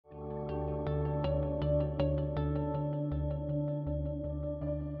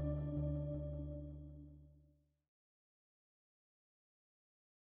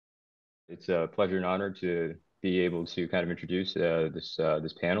It's a pleasure and honor to be able to kind of introduce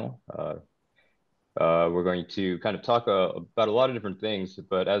this panel. We're going to kind of talk about a lot of different things,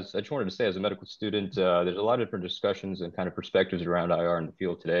 but as I just wanted to say, as a medical student, there's a lot of different discussions and kind of perspectives around IR in the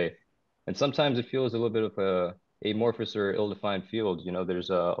field today. And sometimes it feels a little bit of a amorphous or ill-defined field. You know, there's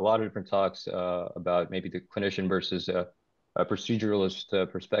a lot of different talks about maybe the clinician versus a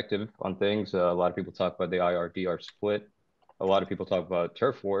proceduralist perspective on things. A lot of people talk about the IR-DR split. A lot of people talk about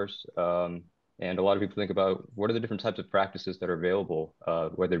turf wars. And a lot of people think about what are the different types of practices that are available,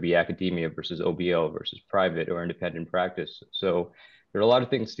 whether it be academia versus OBL versus private or independent practice. So there are a lot of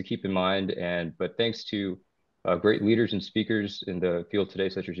things to keep in mind. But thanks to great leaders and speakers in the field today,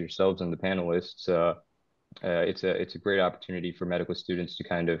 such as yourselves and the panelists, it's a great opportunity for medical students to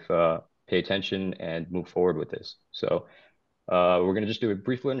kind of pay attention and move forward with this. So we're going to just do a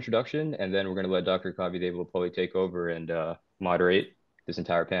brief little introduction, and then we're going to let Dr. Kavi Devulapalli take over and moderate this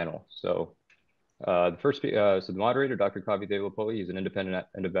entire panel. So the moderator, Dr. Kavi Devulapalli, he's an independent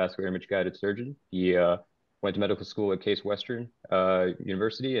endovascular image guided surgeon. He went to medical school at Case Western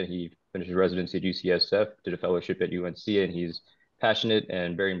University, and he finished his residency at UCSF, did a fellowship at UNC, and he's passionate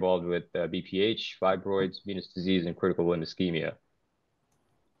and very involved with BPH, fibroids, venous disease, and critical limb ischemia.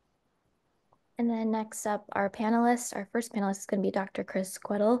 And then next up, our first panelist is going to be Dr. Chris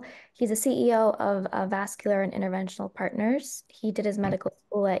Goettl. He's a CEO of Vascular and Interventional Partners. He did his medical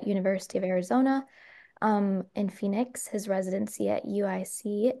school at University of Arizona in Phoenix, his residency at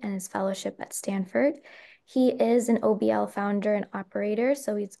UIC, and his fellowship at Stanford. He is an OBL founder and operator,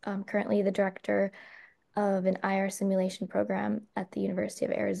 so he's currently the director of an IR simulation program at the University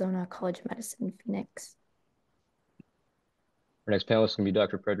of Arizona College of Medicine, Phoenix. Our next panelist is going to be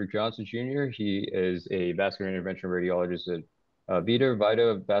Dr. Frederick Johnson, Jr. He is a vascular intervention radiologist at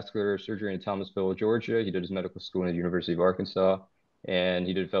Vita Vascular Surgery in Thomasville, Georgia. He did his medical school at the University of Arkansas, and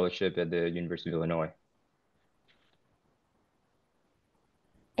he did a fellowship at the University of Illinois.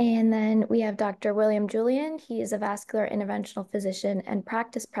 And then we have Dr. Julien. He is a vascular interventional physician and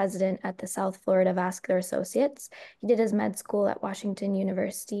practice president at the South Florida Vascular Associates. He did his med school at Washington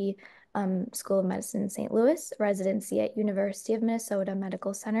University School of Medicine in St. Louis, residency at University of Minnesota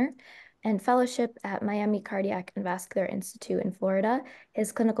Medical Center, and fellowship at Miami Cardiac and Vascular Institute in Florida.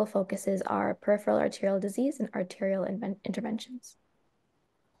 His clinical focuses are peripheral arterial disease and arterial interventions.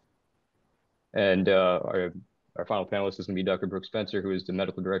 And our final panelist is going to be Dr. Brooke Spencer, who is the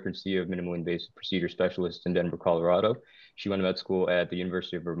medical director and CEO of Minimally Invasive Procedure Specialist in Denver, Colorado. She went to med school at the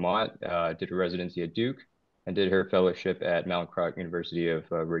University of Vermont, did her residency at Duke, and did her fellowship at Mount Croc University of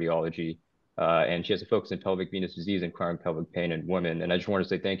Radiology. And she has a focus in pelvic venous disease and chronic pelvic pain in women. And I just want to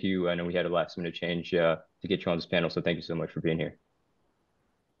say thank you. I know we had a last minute change to get you on this panel, so thank you so much for being here.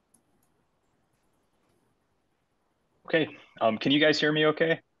 Okay, can you guys hear me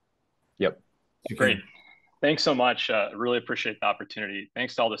okay? Yep. Great. Thanks so much. Really appreciate the opportunity.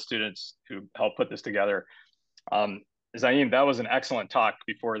 Thanks to all the students who helped put this together. Zaim, that was an excellent talk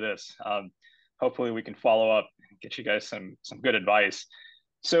before this. Hopefully we can follow up and get you guys some good advice.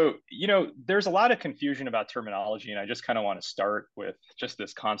 So, you know, there's a lot of confusion about terminology, and I just kind of want to start with just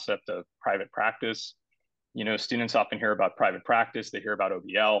this concept of private practice. You know, students often hear about private practice, they hear about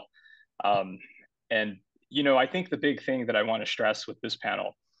OBL. And, you know, I think the big thing that I want to stress with this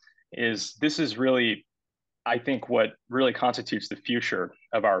panel is this is really, I think, what really constitutes the future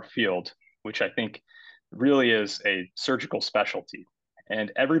of our field, which I think really is a surgical specialty. And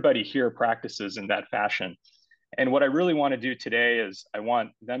everybody here practices in that fashion. And what I really want to do today is I want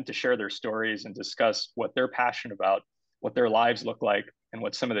them to share their stories and discuss what they're passionate about, what their lives look like, and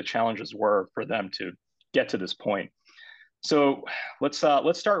what some of the challenges were for them to get to this point. So let's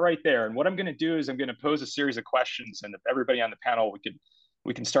start right there. And what I'm going to do is I'm going to pose a series of questions, and if everybody on the panel,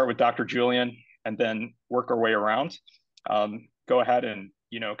 we can start with Dr. Julien and then work our way around. Go ahead and,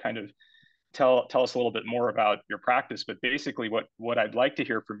 you know, kind of tell us a little bit more about your practice. But basically what I'd like to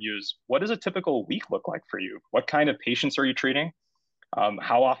hear from you is, what does a typical week look like for you? What kind of patients are you treating?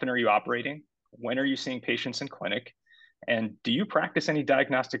 How often are you operating? When are you seeing patients in clinic? And do you practice any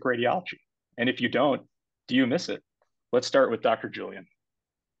diagnostic radiology? And if you don't, do you miss it? Let's start with Dr. Julien.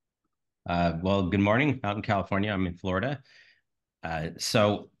 Well, good morning out in California. I'm in Florida.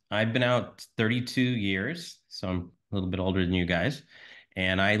 So I've been out 32 years, so I'm a little bit older than you guys.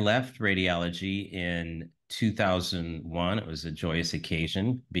 And I left radiology in 2001. It was a joyous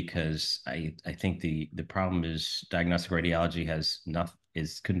occasion because I think the problem is diagnostic radiology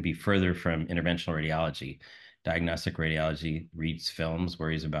couldn't be further from interventional radiology. Diagnostic radiology reads films,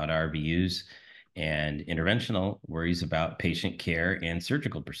 worries about RVUs, and interventional worries about patient care and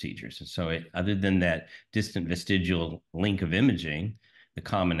surgical procedures. And so other than that distant vestigial link of imaging, the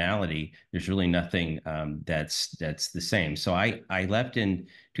commonality, there's really nothing that's the same. So I left in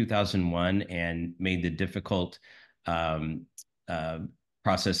 2001 and made the difficult um, uh,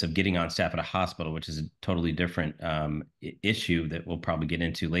 process of getting on staff at a hospital, which is a totally different issue that we'll probably get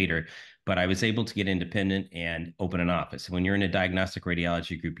into later. But I was able to get independent and open an office. When you're in a diagnostic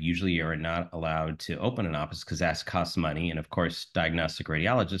radiology group, usually you are not allowed to open an office because that costs money. And of course, diagnostic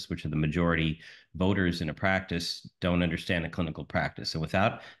radiologists, which are the majority voters in a practice, don't understand a clinical practice. So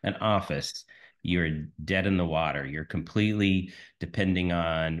without an office, you're dead in the water. You're completely depending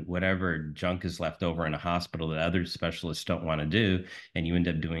on whatever junk is left over in a hospital that other specialists don't want to do, and you end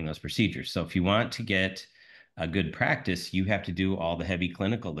up doing those procedures. So if you want to get a good practice, you have to do all the heavy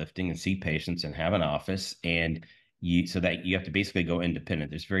clinical lifting and see patients and have an office, and so that you have to basically go independent.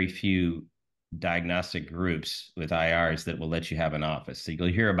 There's very few diagnostic groups with IRs that will let you have an office. So you'll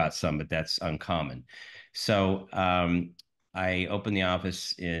hear about some, but that's uncommon. So I opened the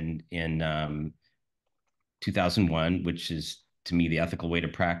office in 2001, which is to me the ethical way to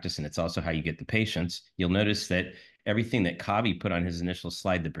practice, and it's also how you get the patients. You'll notice that everything that Kavi put on his initial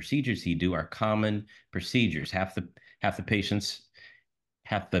slide, the procedures he do are common procedures. Half the patients,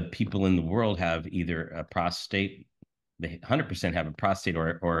 half the people in the world have either a prostate, they 100% have a prostate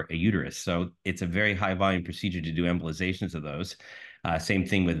or a uterus. So it's a very high volume procedure to do embolizations of those. Same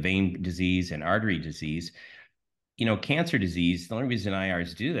thing with vein disease and artery disease. Cancer disease, the only reason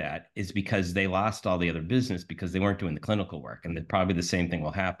IRs do that is because they lost all the other business because they weren't doing the clinical work. And probably the same thing will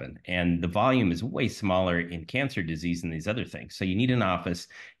happen. And the volume is way smaller in cancer disease than these other things. So you need an office.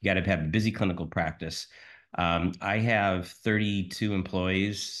 You got to have a busy clinical practice. I have 32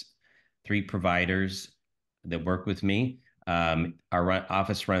 employees, 3 providers that work with me. Our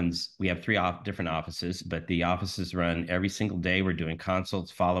office runs, we have 3 different offices, but the offices run every single day. We're doing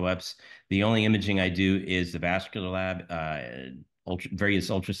consults, follow-ups. The only imaging I do is the vascular lab, various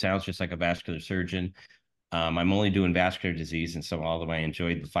ultrasounds, just like a vascular surgeon. I'm only doing vascular disease, and so although I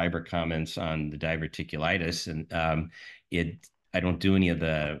enjoyed the fiber comments on the diverticulitis, and I don't do any of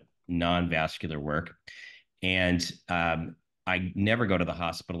the non-vascular work. And I never go to the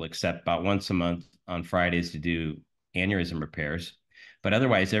hospital except about once a month on Fridays to do aneurysm repairs. But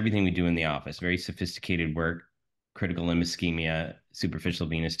otherwise, everything we do in the office, very sophisticated work, critical limb ischemia, superficial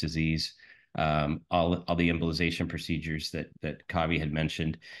venous disease, all the embolization procedures that Kavi had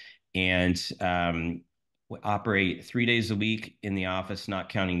mentioned. And we operate 3 days a week in the office, not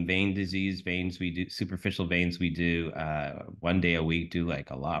counting vein disease. Veins, we do superficial veins. We do 1 day a week, do like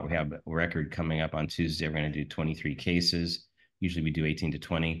a lot. We have a record coming up on Tuesday. We're going to do 23 cases. Usually we do 18 to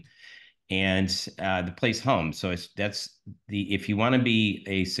 20. And the place home. So if you want to be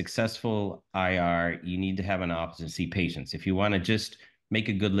a successful IR, you need to have an office and see patients. If you want to just make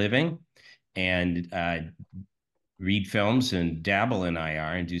a good living and read films and dabble in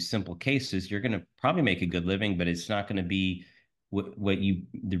IR and do simple cases, you're going to probably make a good living, but it's not going to be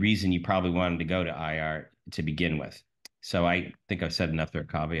the reason you probably wanted to go to IR to begin with. So I think I've said enough there,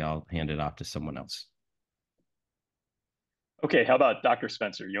 Kavi. I'll hand it off to someone else. Okay, how about Dr.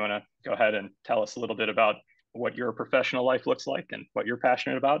 Spencer? You want to go ahead and tell us a little bit about what your professional life looks like and what you're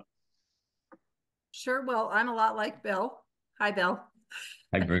passionate about? Sure. Well, I'm a lot like Bill. Hi, Bill.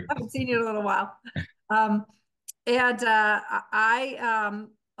 Hi, Brooke. I haven't seen you in a little while. I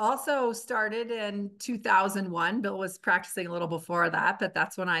also started in 2001. Bill was practicing a little before that, but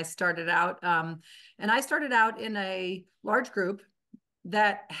that's when I started out. And I started out in a large group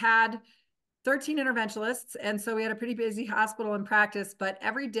that had 13 interventionalists. And so we had a pretty busy hospital and practice, but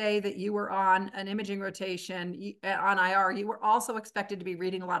every day that you were on an imaging rotation on IR, you were also expected to be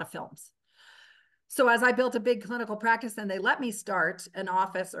reading a lot of films. So as I built a big clinical practice and they let me start an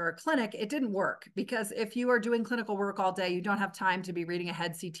office or a clinic, it didn't work because if you are doing clinical work all day, you don't have time to be reading a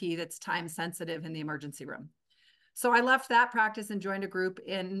head CT that's time sensitive in the emergency room. So I left that practice and joined a group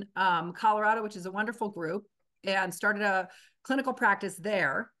in Colorado, which is a wonderful group, and started a clinical practice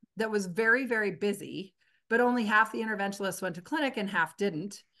there that was very, very busy, but only half the interventionalists went to clinic and half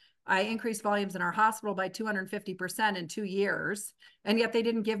didn't. I increased volumes in our hospital by 250% in 2 years, and yet they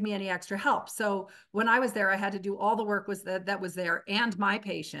didn't give me any extra help. So when I was there, I had to do all the work that was there and my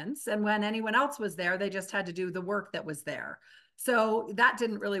patients. And when anyone else was there, they just had to do the work that was there. So that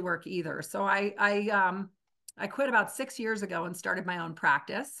didn't really work either. So I quit about 6 years ago and started my own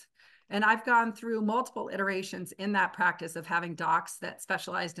practice. And I've gone through multiple iterations in that practice of having docs that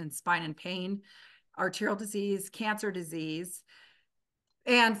specialized in spine and pain, arterial disease, cancer disease.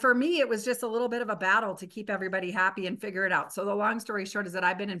 And for me, it was just a little bit of a battle to keep everybody happy and figure it out. So the long story short is that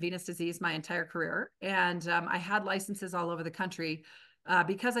I've been in venous disease my entire career. And I had licenses all over the country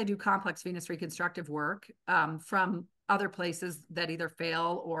because I do complex venous reconstructive work from other places that either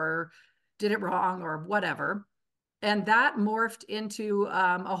fail or did it wrong or whatever. And that morphed into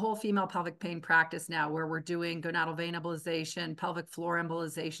a whole female pelvic pain practice now, where we're doing gonadal vein embolization, pelvic floor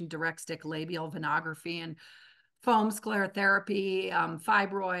embolization, direct stick labial venography, and foam sclerotherapy,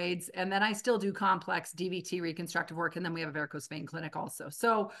 fibroids. And then I still do complex DVT reconstructive work. And then we have a varicose vein clinic also.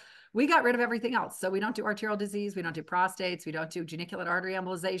 So we got rid of everything else. So we don't do arterial disease. We don't do prostates. We don't do geniculate artery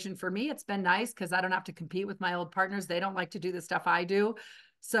embolization. For me, it's been nice because I don't have to compete with my old partners. They don't like to do the stuff I do.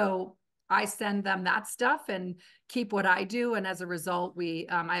 So I send them that stuff and keep what I do. And as a result,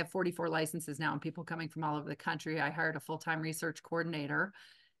 I have 44 licenses now and people coming from all over the country. I hired a full-time research coordinator,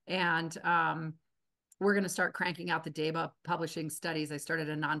 and we're going to start cranking out the data, publishing studies. I started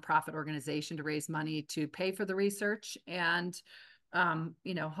a nonprofit organization to raise money to pay for the research. And,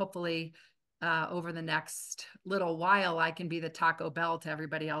 hopefully over the next little while, I can be the Taco Bell to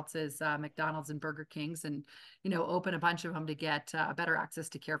everybody else's McDonald's and Burger Kings, and, open a bunch of them to get better access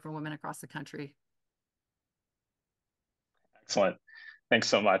to care for women across the country. Excellent. Thanks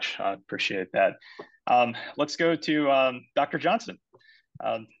so much. I appreciate that. Let's go to Dr. Johnson.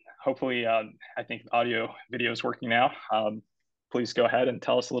 Hopefully, I think audio video is working now. Please go ahead and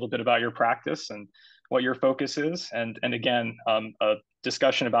tell us a little bit about your practice and what your focus is. And again, a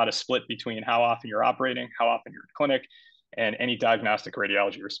discussion about a split between how often you're operating, how often you're in clinic, and any diagnostic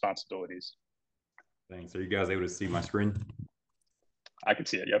radiology responsibilities. Thanks. Are you guys able to see my screen? I can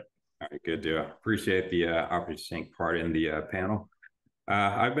see it, yep. All right, good deal. Appreciate the opportunity to take part in the panel.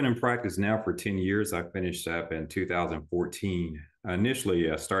 I've been in practice now for 10 years. I finished up in 2014.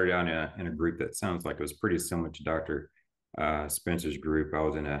 Initially, I started out in a group that sounds like it was pretty similar to Dr. Spencer's group. I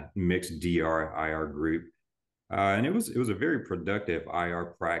was in a mixed DR-IR group. And it was a very productive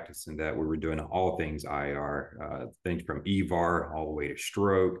IR practice in that we were doing all things IR, things from EVAR all the way to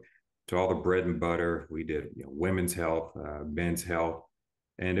stroke, to all the bread and butter. We did women's health, men's health.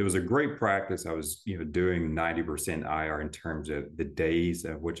 And it was a great practice. I was, doing 90% IR in terms of the days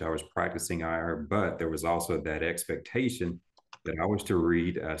of which I was practicing IR, but there was also that expectation that I was to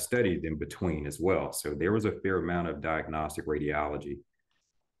read studies in between as well. So there was a fair amount of diagnostic radiology.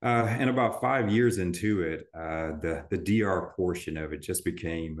 And about 5 years into it, the DR portion of it just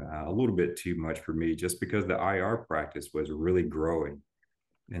became a little bit too much for me, just because the IR practice was really growing.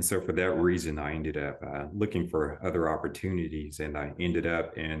 And so for that reason, I ended up looking for other opportunities, and I ended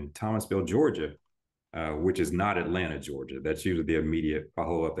up in Thomasville, Georgia, which is not Atlanta, Georgia. That's usually the immediate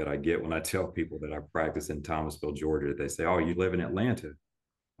follow-up that I get when I tell people that I practice in Thomasville, Georgia. They say, "Oh, you live in Atlanta."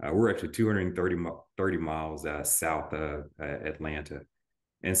 We're actually 230 miles south of Atlanta.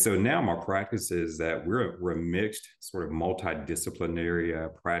 And so now my practice is that we're a mixed sort of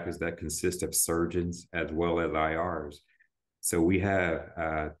multidisciplinary practice that consists of surgeons as well as IRs. So we have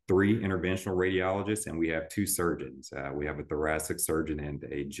 3 interventional radiologists and we have 2 surgeons. We have a thoracic surgeon and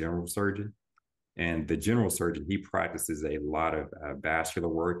a general surgeon. And the general surgeon, he practices a lot of vascular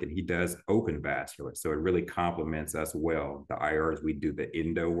work, and he does open vascular. So it really complements us well. The IRs, we do the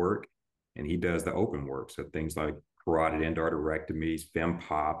endo work, and he does the open work. So things like carotid endarterectomies, fem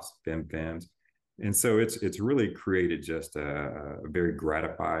pops, fem-fems. And so it's really created just a very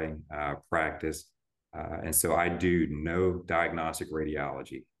gratifying practice. And so I do no diagnostic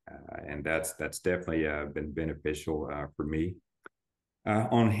radiology, and that's definitely been beneficial for me.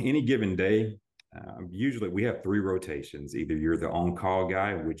 On any given day, usually we have 3 rotations. Either you're the on-call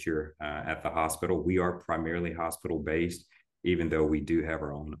guy, which you're at the hospital. We are primarily hospital-based, even though we do have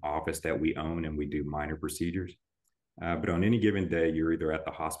our own office that we own and we do minor procedures. But on any given day, you're either at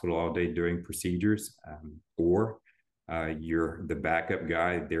the hospital all day doing procedures, or you're the backup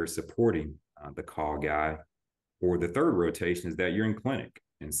guy there supporting the call guy. Or the third rotation is that you're in clinic.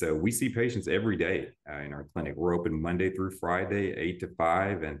 And so we see patients every day in our clinic. We're open Monday through Friday, 8 to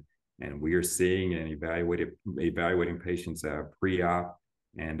 5, and we are seeing and evaluating patients pre-op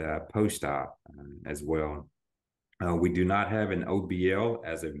and post-op as well. We do not have an OBL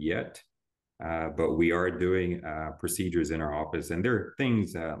as of yet, but we are doing procedures in our office. And there are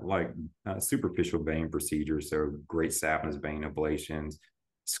things like superficial vein procedures, so great saphenous vein ablations,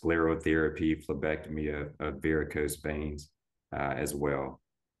 sclerotherapy, phlebectomy of varicose veins as well.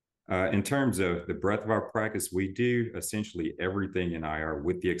 In terms of the breadth of our practice, we do essentially everything in IR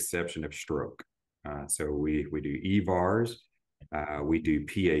with the exception of stroke. So we do EVARs, we do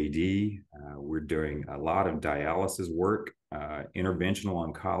PAD, we're doing a lot of dialysis work, interventional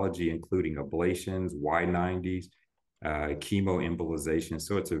oncology, including ablations, Y90s, chemoembolization.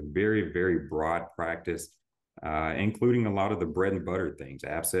 So it's a very, very broad practice, including a lot of the bread and butter things,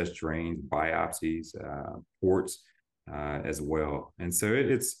 abscess drains, biopsies, ports as well. And so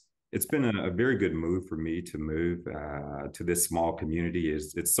it's it's been a very good move for me to move to this small community.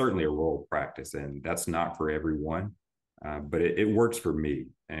 It's certainly a rural practice, and that's not for everyone, but it works for me.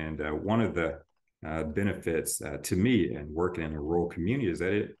 And one of the benefits to me in working in a rural community is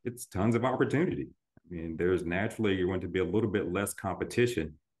that it's tons of opportunity. I mean, there's naturally you're going to be a little bit less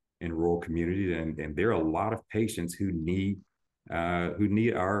competition in rural communities, and there are a lot of patients who need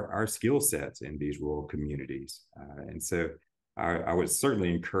our skill sets in these rural communities, and so I would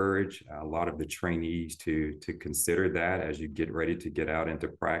certainly encourage a lot of the trainees to consider that as you get ready to get out into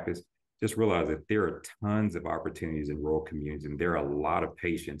practice. Just realize that there are tons of opportunities in rural communities, and there are a lot of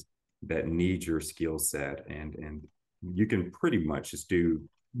patients that need your skill set, and you can pretty much just do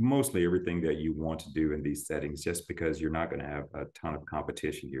mostly everything that you want to do in these settings, just because you're not going to have a ton of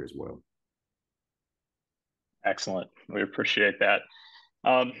competition here as well. Excellent. We appreciate that.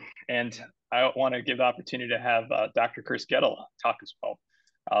 And I want to give the opportunity to have Dr. Chris Goettl talk as well.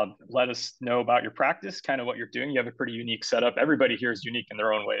 Let us know about your practice, kind of what you're doing. You have a pretty unique setup. Everybody here is unique in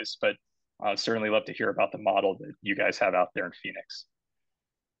their own ways, but certainly love to hear about the model that you guys have out there in Phoenix.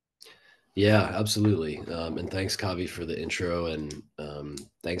 Yeah, absolutely. And thanks, Kavi, for the intro, and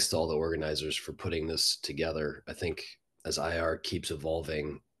thanks to all the organizers for putting this together. I think as IR keeps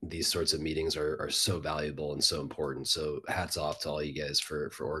evolving, these sorts of meetings are so valuable and so important. So hats off to all you guys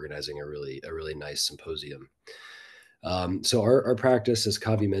for organizing a really nice symposium. So our practice, as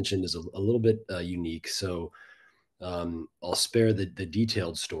Kavi mentioned, is a little bit unique. So I'll spare the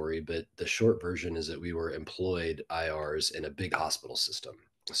detailed story, but the short version is that we were employed IRs in a big hospital system.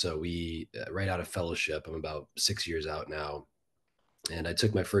 So we, right out of fellowship, I'm about 6 years out now, and I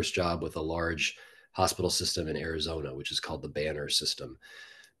took my first job with a large hospital system in Arizona, which is called the Banner system.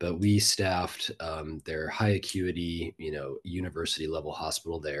 But we staffed their high acuity, university level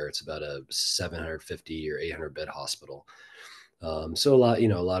hospital there. It's about a 750 or 800 bed hospital. So a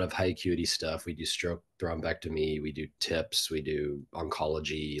lot of high acuity stuff. We do stroke thrombectomy, we do TIPS, we do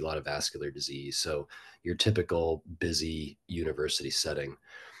oncology, a lot of vascular disease. So your typical busy university setting.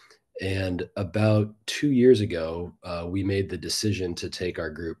 And about 2 years ago, we made the decision to take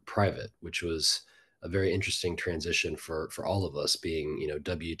our group private, which was a very interesting transition for all of us, being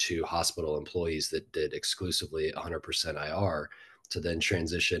W-2 hospital employees that did exclusively 100% IR, to then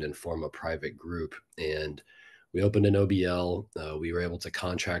transition and form a private group. And we opened an OBL. We were able to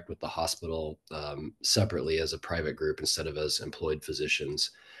contract with the hospital separately as a private group instead of as employed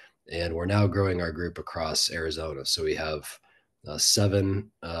physicians. And we're now growing our group across Arizona. So we have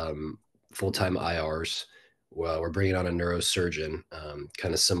 7 full-time IRs. Well, we're bringing on a neurosurgeon,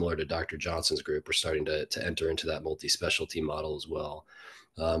 kind of similar to Dr. Johnson's group. We're starting to enter into that multi-specialty model as well.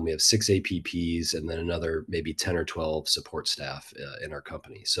 We have 6 APPs and then another maybe 10 or 12 support staff in our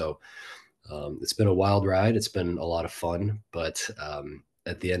company. So it's been a wild ride. It's been a lot of fun, but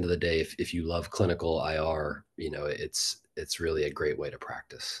at the end of the day, if you love clinical IR, it's really a great way to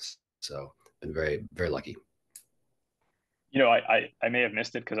practice. So been very, very lucky. I may have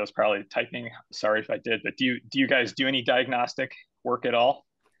missed it because I was probably typing. Sorry if I did, but do you guys do any diagnostic work at all?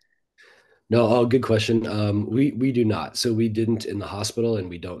 No, good question. We do not. So we didn't in the hospital, and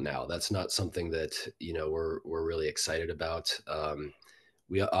we don't now. That's not something that we're really excited about.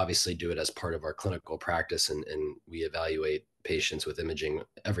 We obviously do it as part of our clinical practice, and we evaluate patients with imaging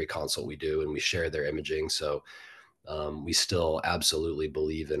every consult we do, and we share their imaging. So we still absolutely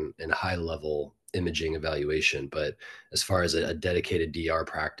believe in high level imaging evaluation, but as far as a dedicated DR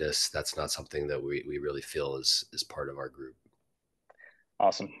practice, that's not something that we really feel is part of our group.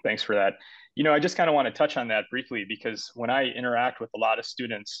 Awesome. Thanks for that. I just kind of want to touch on that briefly, because when I interact with a lot of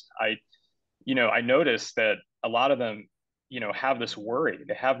students, I notice that a lot of them, have this worry,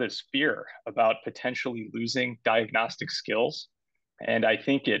 they have this fear about potentially losing diagnostic skills. And I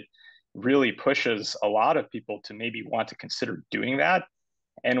think it really pushes a lot of people to maybe want to consider doing that.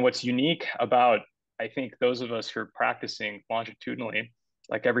 And what's unique about, I think, those of us who are practicing longitudinally,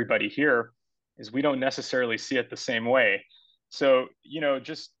 like everybody here, is we don't necessarily see it the same way. So,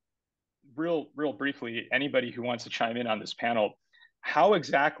 just real briefly, anybody who wants to chime in on this panel, how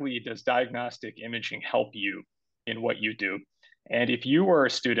exactly does diagnostic imaging help you in what you do? And if you were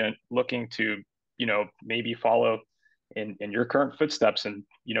a student looking to, maybe follow in your current footsteps and,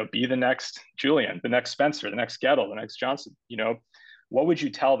 be the next Julien, the next Spencer, the next Goettl, the next Johnson, what would you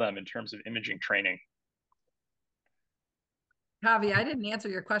tell them in terms of imaging training? Kavi, I didn't answer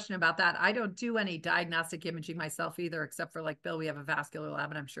your question about that. I don't do any diagnostic imaging myself either, except for like Bill, we have a vascular lab,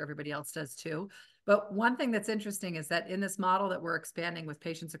 and I'm sure everybody else does too. But one thing that's interesting is that in this model that we're expanding with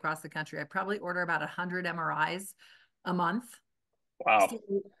patients across the country, I probably order about 100 MRIs a month. Wow. So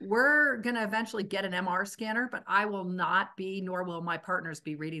we're going to eventually get an MR scanner, but I will not be, nor will my partners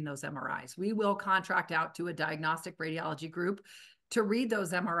be reading those MRIs. We will contract out to a diagnostic radiology group to read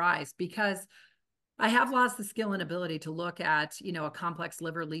those MRIs, because I have lost the skill and ability to look at, a complex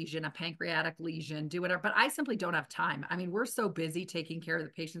liver lesion, a pancreatic lesion, do whatever, but I simply don't have time. I mean, we're so busy taking care of the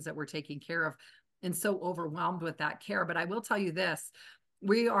patients that we're taking care of and so overwhelmed with that care. But I will tell you this,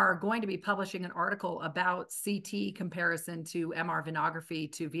 we are going to be publishing an article about CT comparison to MR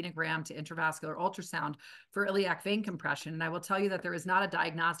venography, to venogram, to intravascular ultrasound for iliac vein compression. And I will tell you that there is not a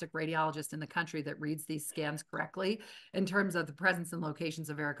diagnostic radiologist in the country that reads these scans correctly in terms of the presence and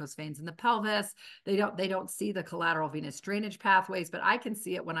locations of varicose veins in the pelvis. They don't see the collateral venous drainage pathways, but I can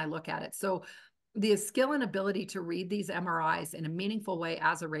see it when I look at it. So the skill and ability to read these MRIs in a meaningful way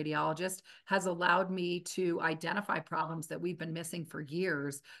as a radiologist has allowed me to identify problems that we've been missing for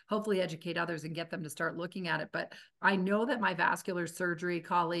years, hopefully educate others and get them to start looking at it. But I know that my vascular surgery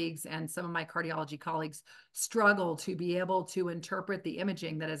colleagues and some of my cardiology colleagues struggle to be able to interpret the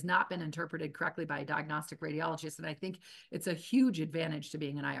imaging that has not been interpreted correctly by a diagnostic radiologist. And I think it's a huge advantage to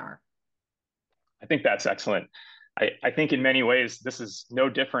being an IR. I think that's excellent. I think in many ways, this is no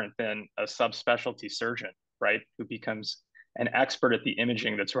different than a subspecialty surgeon, right? Who becomes an expert at the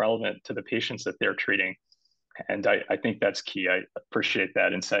imaging that's relevant to the patients that they're treating. And I think that's key. I appreciate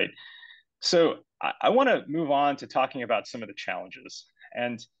that insight. So I want to move on to talking about some of the challenges.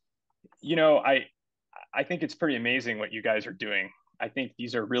 And, I think it's pretty amazing what you guys are doing. I think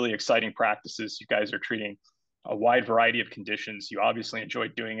these are really exciting practices. You guys are treating a wide variety of conditions. You obviously enjoy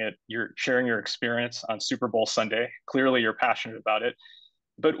doing it. You're sharing your experience on Super Bowl Sunday. Clearly, you're passionate about it.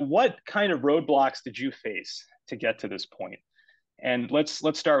 But what kind of roadblocks did you face to get to this point? And let's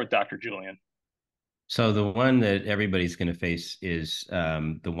start with Dr. Julien. So the one that everybody's going to face is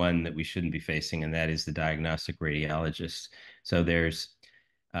the one that we shouldn't be facing, and that is the diagnostic radiologist. So there's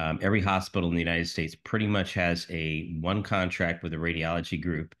every hospital in the United States pretty much has one contract with a radiology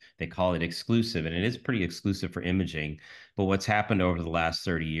group. They call it exclusive, and it is pretty exclusive for imaging. But what's happened over the last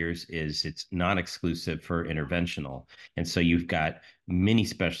 30 years is it's non-exclusive for interventional. And so you've got many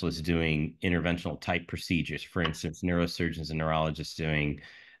specialists doing interventional type procedures. For instance, neurosurgeons and neurologists doing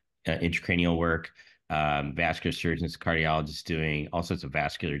intracranial work, vascular surgeons, cardiologists doing all sorts of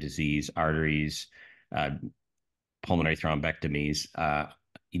vascular disease, arteries, pulmonary thrombectomies,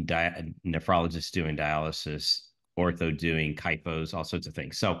 nephrologists doing dialysis, ortho doing kyphos, all sorts of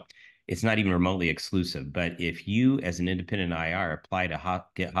things. So it's not even remotely exclusive. But if you, as an independent IR, apply to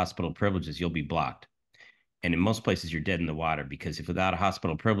get hospital privileges, you'll be blocked. And in most places, you're dead in the water, because if without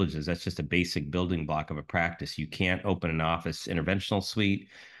hospital privileges, that's just a basic building block of a practice. You can't open an office interventional suite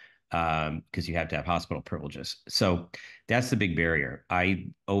because you have to have hospital privileges. So that's the big barrier. I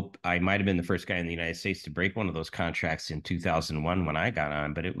might have been the first guy in the United States to break one of those contracts in 2001 when I got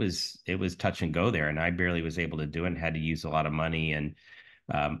on, but it was touch and go there, and I barely was able to do it and had to use a lot of money. And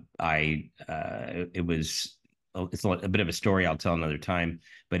it's a bit of a story I'll tell another time,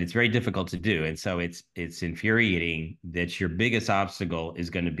 but it's very difficult to do. And so it's infuriating that your biggest obstacle is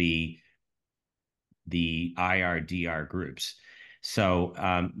going to be the IR/DR groups. So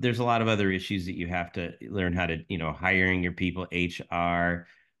there's a lot of other issues that you have to learn how to, hiring your people, HR,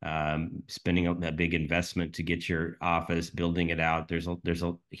 spending a big investment to get your office, building it out. There's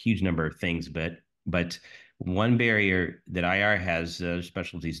a huge number of things, but one barrier that IR has,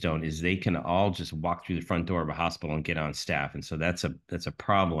 specialties don't, is they can all just walk through the front door of a hospital and get on staff, and so that's a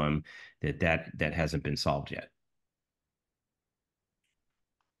problem that hasn't been solved yet.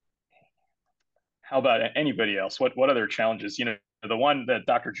 How about anybody else? What other challenges? The one that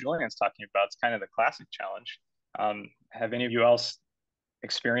Dr. Julien's talking about is kind of the classic challenge. Have any of you else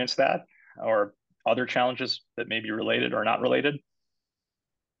experienced that, or other challenges that may be related or not related?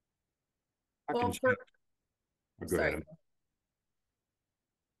 Go ahead.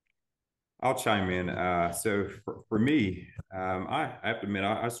 I'll chime in. So for me, I have to admit,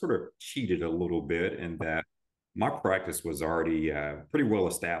 I sort of cheated a little bit in that my practice was already pretty well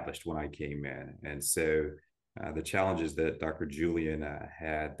established when I came in. And so the challenges that Dr. Julien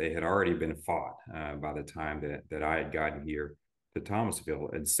had, they had already been fought by the time that I had gotten here to Thomasville.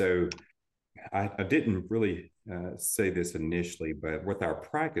 And so I didn't really say this initially, but with our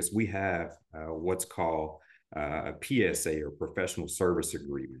practice, we have what's called a PSA, or professional service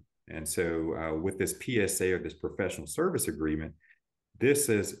agreement. And so with this PSA, or this professional service agreement, it's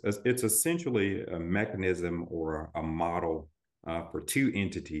essentially a mechanism or a model for two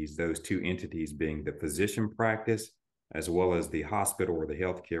entities, those two entities being the physician practice as well as the hospital or the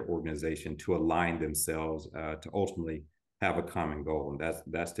healthcare organization, to align themselves to ultimately have a common goal, and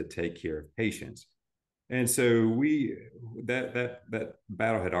that's to take care of patients. And so that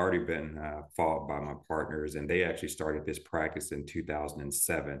battle had already been fought by my partners, and they actually started this practice in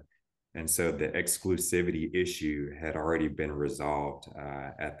 2007. And so the exclusivity issue had already been resolved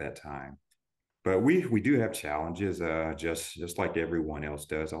at that time. But we do have challenges, just like everyone else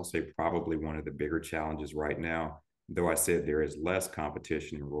does. I'll say probably one of the bigger challenges right now, though I said there is less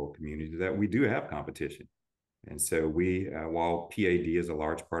competition in rural communities, that we do have competition. And so while PAD is a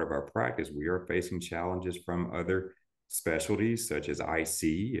large part of our practice, we are facing challenges from other specialties such as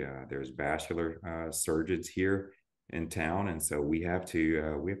IC. There's vascular surgeons here in town, and so we have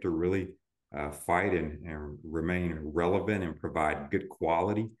to really fight and remain relevant and provide good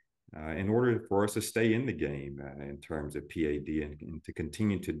quality in order for us to stay in the game in terms of PAD and to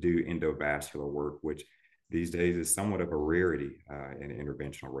continue to do endovascular work, which these days is somewhat of a rarity in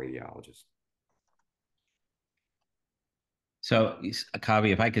interventional radiologists. So,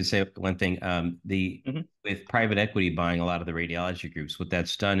 Kavi, if I could say one thing, with private equity buying a lot of the radiology groups, what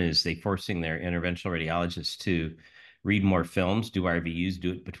that's done is they forcing their interventional radiologists to read more films, do RVUs,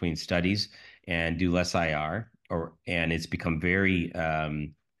 do it between studies, and do less IR, and it's become very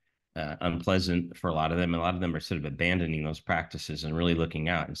unpleasant for a lot of them. And a lot of them are sort of abandoning those practices and really looking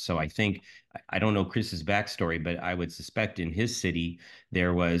out. And so I think, I don't know Chris's backstory, but I would suspect in his city,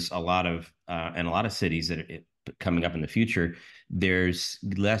 there was a lot of, and a lot of cities that are coming up in the future, it's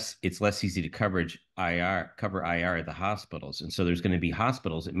less easy to cover IR at the hospitals. And so there's going to be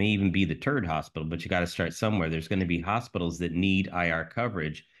hospitals, it may even be the turd hospital, but you got to start somewhere. There's going to be hospitals that need IR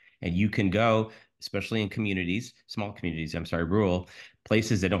coverage. And you can go, especially in communities, small communities, rural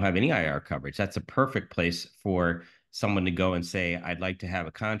places that don't have any IR coverage. That's a perfect place for someone to go and say, I'd like to have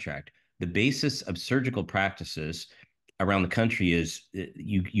a contract. The basis of surgical practices around the country is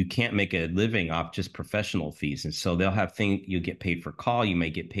you can't make a living off just professional fees. And so they'll have things, you get paid for call, you may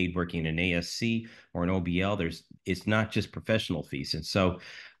get paid working in an ASC or an OBL. It's not just professional fees. And so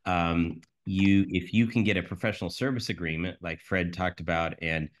if you can get a professional service agreement like Fred talked about,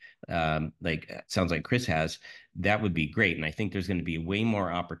 and sounds like Chris has, that would be great. And I think there's going to be way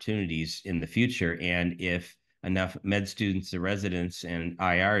more opportunities in the future. And if enough med students and residents and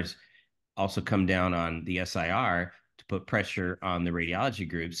IRs also come down on the SIR to put pressure on the radiology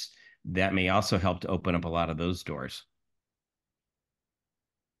groups, that may also help to open up a lot of those doors.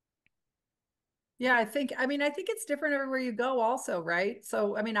 Yeah, I think it's different everywhere you go also, right?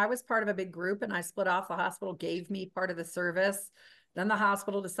 So, I was part of a big group and I split off. The hospital gave me part of the service. Then the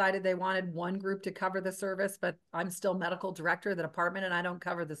hospital decided they wanted one group to cover the service, but I'm still medical director of the department and I don't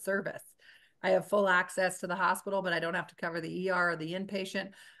cover the service. I have full access to the hospital, but I don't have to cover the ER or the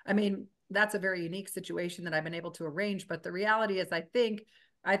inpatient. That's a very unique situation that I've been able to arrange. But the reality is, I think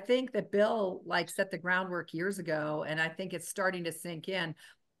that Bill set the groundwork years ago, and I think it's starting to sink in.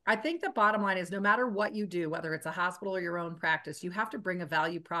 I think the bottom line is no matter what you do, whether it's a hospital or your own practice, you have to bring a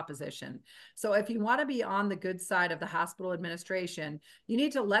value proposition. So if you want to be on the good side of the hospital administration, you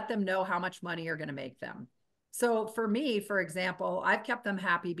need to let them know how much money you're going to make them. So for me, for example, I've kept them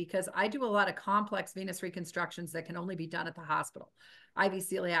happy because I do a lot of complex venous reconstructions that can only be done at the hospital. IV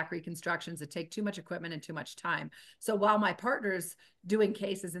celiac reconstructions that take too much equipment and too much time. So while my partner's doing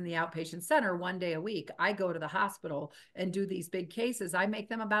cases in the outpatient center 1 day a week, I go to the hospital and do these big cases. I make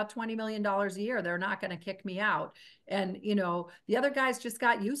them about $20 million a year. They're not going to kick me out. And, the other guys just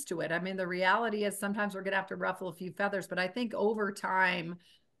got used to it. The reality is sometimes we're going to have to ruffle a few feathers, but I think over time,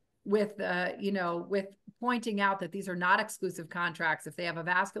 with pointing out that these are not exclusive contracts. If they have a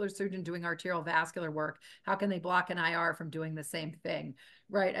vascular surgeon doing arterial vascular work, how can they block an IR from doing the same thing,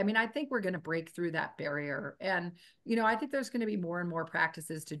 right? I think we're going to break through that barrier. And, I think there's going to be more and more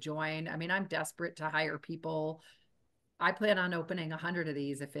practices to join. I'm desperate to hire people. I plan on opening 100 of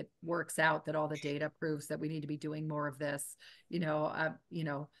these if it works out that all the data proves that we need to be doing more of this.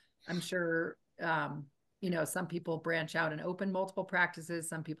 I'm sure, some people branch out and open multiple practices.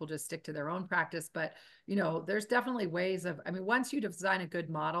 Some people just stick to their own practice. But, there's definitely ways of, once you design a good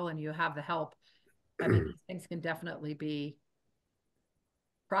model and you have the help, these things can definitely be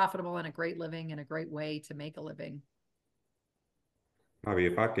profitable and a great living and a great way to make a living. Bobby,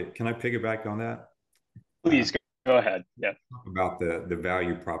 can I piggyback on that? Please go ahead. Yeah. Talk about the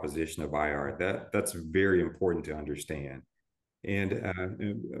value proposition of IR. That's very important to understand. And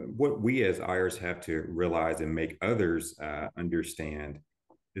what we as IRs have to realize and make others understand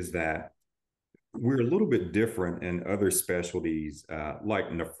is that we're a little bit different in other specialties like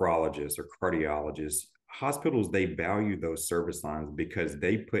nephrologists or cardiologists. Hospitals, they value those service lines because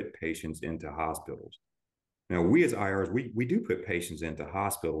they put patients into hospitals. Now, we as IRs, we do put patients into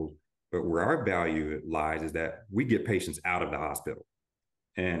hospitals, but where our value lies is that we get patients out of the hospital.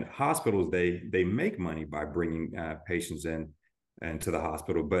 And hospitals, they make money by bringing patients in and to the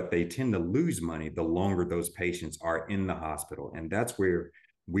hospital, but they tend to lose money the longer those patients are in the hospital. And that's where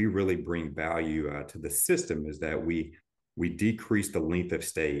we really bring value to the system, is that we decrease the length of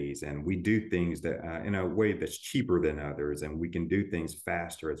stays, and we do things that in a way that's cheaper than others, and we can do things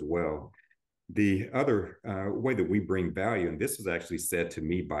faster as well. The other way that we bring value, and this was actually said to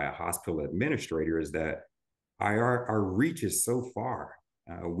me by a hospital administrator, is that our reach is so far.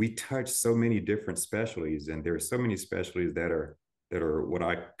 We touch so many different specialties, and there are so many specialties that are what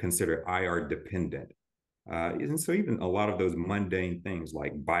I consider IR dependent. And so even a lot of those mundane things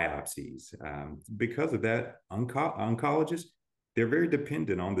like biopsies, because of that, oncologists, they're very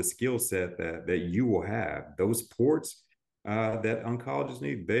dependent on the skill set that you will have. Those ports that oncologists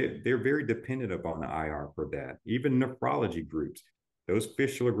need, they're very dependent upon the IR for that. Even nephrology groups, those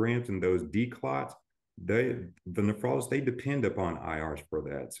fistulograms and those declots, the nephrologists, they depend upon IRs for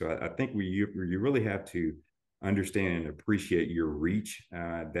that. So I think you really have to understand and appreciate your reach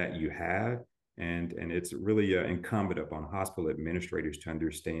that you have. And it's really incumbent upon hospital administrators to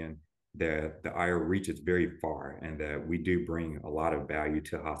understand that the IR reaches very far, and that we do bring a lot of value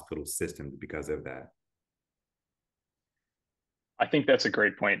to hospital systems because of that. I think that's a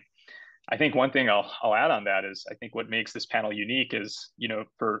great point. I think one thing I'll add on that is, I think what makes this panel unique is, you know,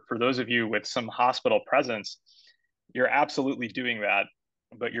 for those of you with some hospital presence, you're absolutely doing that,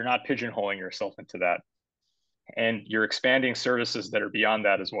 but you're not pigeonholing yourself into that. And you're expanding services that are beyond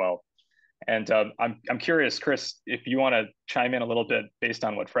that as well. And I'm curious, Chris, if you want to chime in a little bit based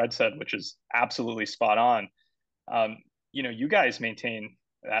on what Fred said, which is absolutely spot on. You know, you guys maintain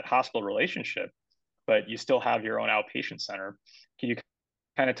that hospital relationship, but you still have your own outpatient center. Can you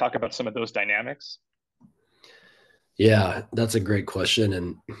kind of talk about some of those dynamics? Yeah, that's a great question.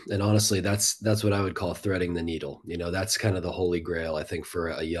 And honestly, that's what I would call threading the needle. You know, that's kind of the holy grail, I think, for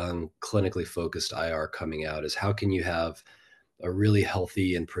a young clinically focused IR coming out, is how can you have a really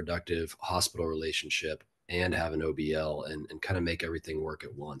healthy and productive hospital relationship and have an OBL and kind of make everything work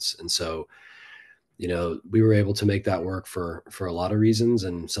at once. And so, you know, we were able to make that work for a lot of reasons,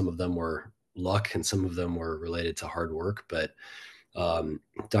 and some of them were luck and some of them were related to hard work. But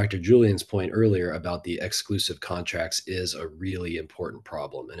Dr. Julien's point earlier about the exclusive contracts is a really important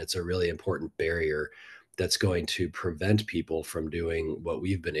problem, and it's a really important barrier that's going to prevent people from doing what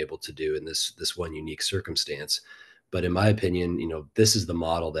we've been able to do in this one unique circumstance. But in my opinion, you know, this is the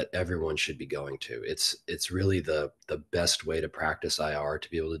model that everyone should be going to. It's really the best way to practice IR, to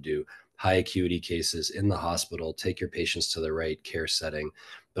be able to do high acuity cases in the hospital, take your patients to the right care setting,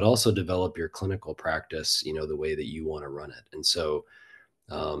 but also develop your clinical practice, you know, the way that you want to run it. And so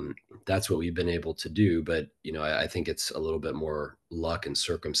that's what we've been able to do. But, you know, I think it's a little bit more luck and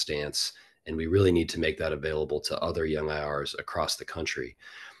circumstance, and we really need to make that available to other young IRs across the country.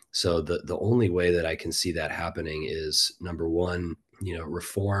 So the only way that I can see that happening is, number one, you know,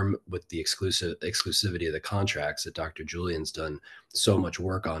 reform with the exclusivity of the contracts that Dr. Julien's done so much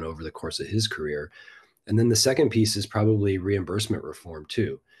work on over the course of his career. And then the second piece is probably reimbursement reform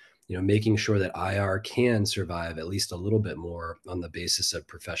too. You know, making sure that IR can survive at least a little bit more on the basis of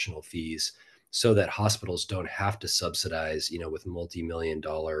professional fees, so that hospitals don't have to subsidize, you know, with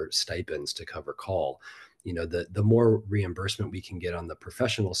multi-million-dollar stipends to cover call. You know, the more reimbursement we can get on the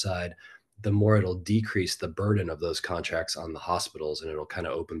professional side, the more it'll decrease the burden of those contracts on the hospitals, and it'll kind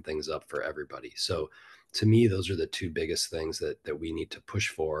of open things up for everybody. So to me, those are the two biggest things that we need to push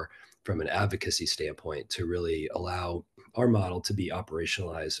for from an advocacy standpoint, to really allow our model to be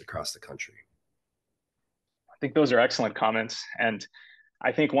operationalized across the country. I think those are excellent comments. And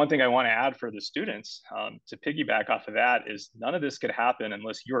I think one thing I want to add for the students, to piggyback off of that, is none of this could happen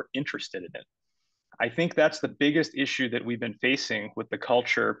unless you're interested in it. I think that's the biggest issue that we've been facing with the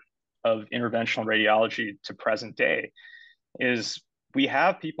culture of interventional radiology to present day, is we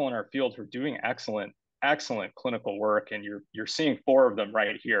have people in our field who are doing excellent clinical work, and you're seeing 4 of them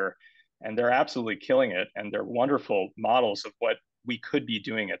right here, and they're absolutely killing it, and they're wonderful models of what we could be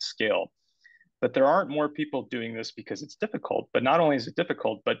doing at scale. But there aren't more people doing this because it's difficult. But not only is it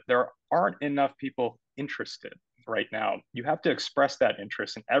difficult, but there aren't enough people interested right now. You have to express that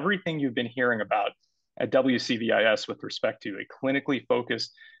interest, and everything you've been hearing about at WCVIS with respect to a clinically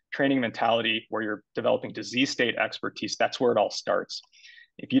focused training mentality where you're developing disease state expertise, that's where it all starts.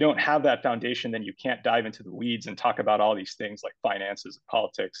 If you don't have that foundation, then you can't dive into the weeds and talk about all these things like finances,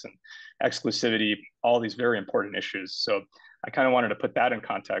 politics, and exclusivity, all these very important issues. So I kind of wanted to put that in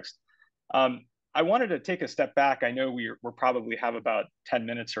context. I wanted to take a step back. I know we're probably have about 10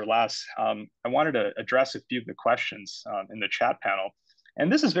 minutes or less. I wanted to address a few of the questions in the chat panel.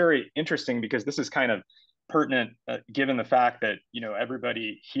 And this is very interesting because this is kind of pertinent given the fact that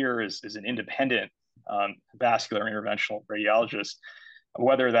everybody here is an independent vascular interventional radiologist,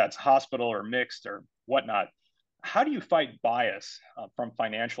 whether that's hospital or mixed or whatnot. How do you fight bias from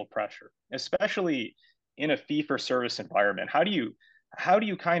financial pressure, especially in a fee-for-service environment? How do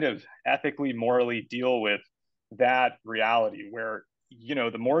you kind of ethically, morally deal with that reality where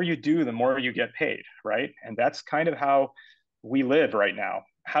the more you do, the more you get paid, right? And that's kind of how we live right now.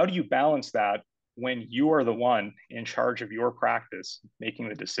 How do you balance that when you are the one in charge of your practice making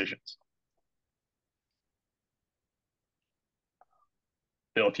the decisions?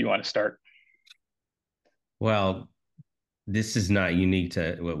 Bill, if you want to start. Well, this is not unique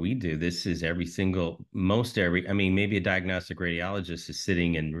to what we do. This is I mean, maybe a diagnostic radiologist is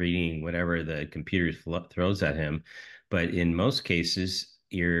sitting and reading whatever the computer throws at him. But in most cases,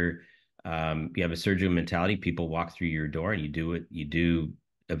 you have a surgical mentality. People walk through your door and you do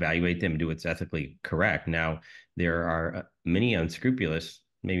evaluate them, do what's ethically correct. Now, there are many unscrupulous,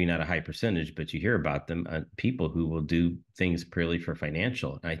 maybe not a high percentage, but you hear about them, people who will do things purely for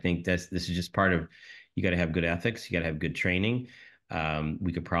financial. And I think this is just part of, you got to have good ethics. You got to have good training.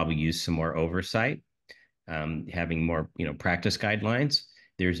 We could probably use some more oversight, having more, practice guidelines.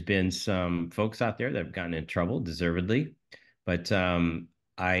 There's been some folks out there that have gotten in trouble, deservedly. But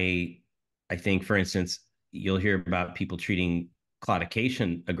I think, for instance, you'll hear about people treating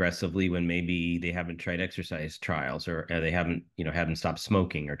claudication aggressively when maybe they haven't tried exercise trials, or they haven't stopped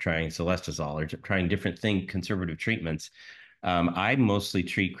smoking, or trying celestazol, or trying different conservative treatments. I mostly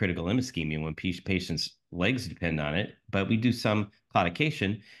treat critical limb ischemia when patients' legs depend on it, but we do some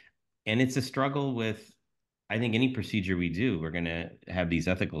claudication, and it's a struggle with, I think, any procedure we do. We're going to have these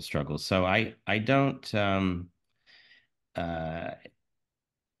ethical struggles. So uh,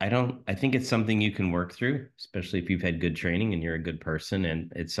 I think it's something you can work through, especially if you've had good training and you're a good person,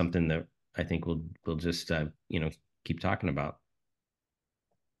 and it's something that I think we'll just keep talking about.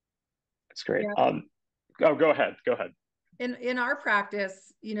 That's great. Yeah. Go ahead. In our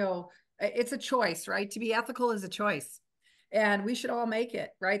practice, it's a choice, right? To be ethical is a choice, and we should all make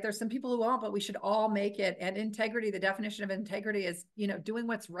it, right? There's some people who won't, but we should all make it. And integrity, the definition of integrity is, doing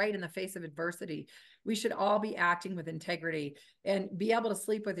what's right in the face of adversity. We should all be acting with integrity and be able to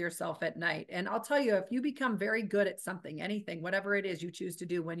sleep with yourself at night. And I'll tell you, if you become very good at something, anything, whatever it is you choose to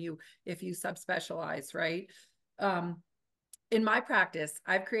do if you subspecialize, right? In my practice,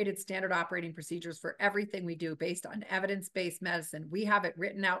 I've created standard operating procedures for everything we do based on evidence-based medicine. We have it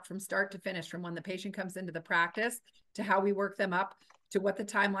written out from start to finish, from when the patient comes into the practice to how we work them up, to what the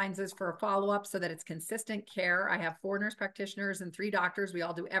timelines is for a follow-up, so that it's consistent care. I have 4 nurse practitioners and 3 doctors. We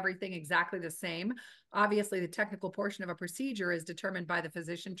all do everything exactly the same. Obviously, the technical portion of a procedure is determined by the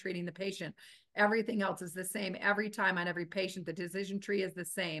physician treating the patient. Everything else is the same every time on every patient. The decision tree is the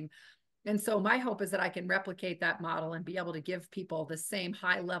same. And so my hope is that I can replicate that model and be able to give people the same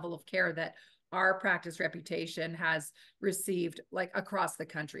high level of care that our practice reputation has received, like, across the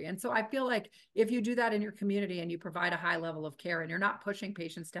country. And so I feel like if you do that in your community and you provide a high level of care, and you're not pushing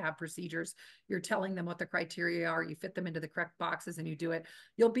patients to have procedures, you're telling them what the criteria are, you fit them into the correct boxes and you do it,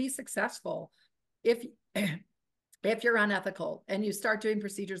 you'll be successful. If you're unethical and you start doing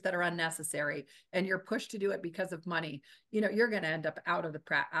procedures that are unnecessary and you're pushed to do it because of money, you're going to end up out of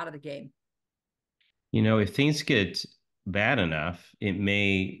the game. If things get bad enough,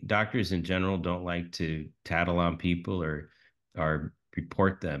 doctors in general don't like to tattle on people or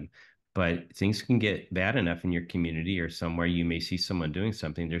report them. But things can get bad enough in your community or somewhere. You may see someone doing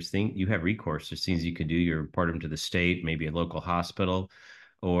something. You have recourse. There's things you can do. You report them to the state, maybe a local hospital,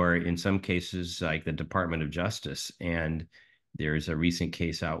 or in some cases, like the Department of Justice. And there's a recent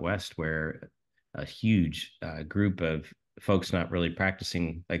case out west where a huge group of folks not really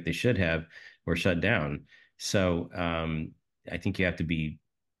practicing like they should have were shut down. So I think you have to be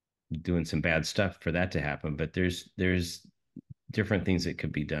doing some bad stuff for that to happen. But there's different things that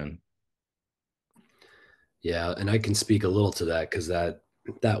could be done. Yeah, and I can speak a little to that because that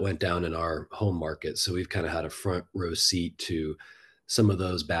went down in our home market. So we've kind of had a front row seat to some of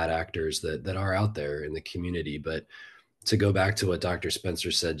those bad actors that are out there in the community. But to go back to what Dr.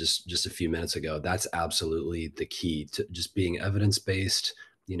 Spencer said just a few minutes ago, that's absolutely the key to just being evidence-based,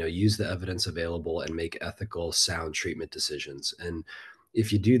 use the evidence available and make ethical, sound treatment decisions. And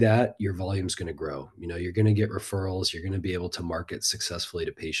if you do that, your volume is going to grow. You're going to get referrals. You're going to be able to market successfully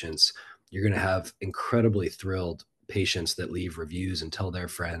to patients. You're going to have incredibly thrilled patients that leave reviews and tell their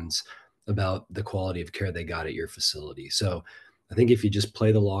friends about the quality of care they got at your facility. So I think if you just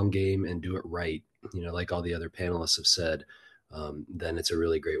play the long game and do it right, like all the other panelists have said, then it's a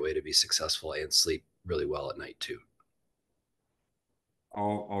really great way to be successful and sleep really well at night too.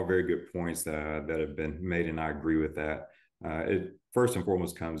 all very good points that have been made, and I agree with that. It first and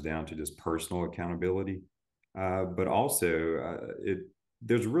foremost comes down to just personal accountability, but also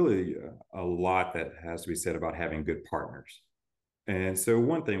there's really a lot that has to be said about having good partners. And so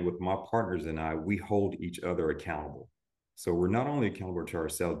one thing with my partners and I, we hold each other accountable. So we're not only accountable to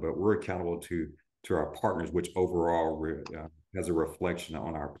ourselves, but we're accountable to our partners, which overall has a reflection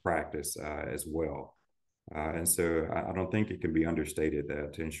on our practice as well. And so I don't think it can be understated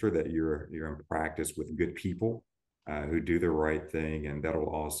that to ensure that you're in practice with good people who do the right thing, and that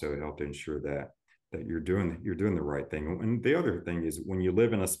will also help to ensure that you're doing the right thing. And the other thing is, when you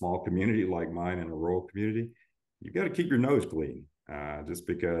live in a small community like mine, in a rural community, you got to keep your nose clean. Just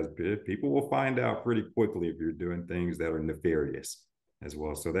because people will find out pretty quickly if you're doing things that are nefarious as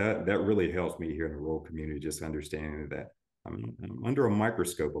well. So that really helps me here in the rural community, just understanding that I'm under a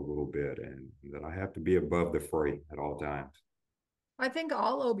microscope a little bit, and that I have to be above the fray at all times. I think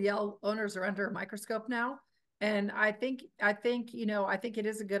all OBL owners are under a microscope now. And I think it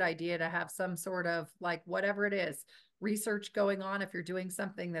is a good idea to have some sort of, like, whatever it is, research going on if you're doing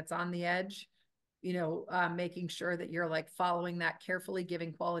something that's on the edge, making sure that you're like following that carefully,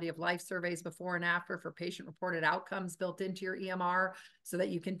 giving quality of life surveys before and after for patient reported outcomes built into your EMR, so that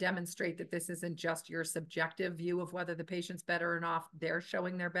you can demonstrate that this isn't just your subjective view of whether the patient's better or not, they're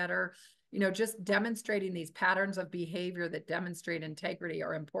showing they're better. Just demonstrating these patterns of behavior that demonstrate integrity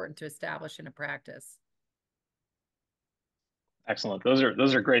are important to establish in a practice. Excellent. Those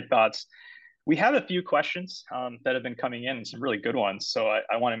are great thoughts. We have a few questions that have been coming in, some really good ones. So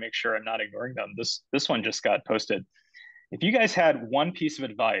I want to make sure I'm not ignoring them. This one just got posted. If you guys had one piece of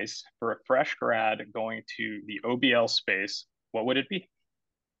advice for a fresh grad going to the OBL space, what would it be?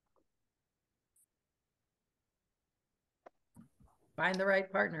 Find the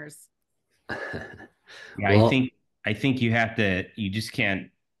right partners. Yeah, well, I think you just can't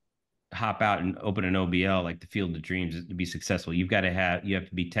hop out and open an OBL like the Field of Dreams to be successful. You have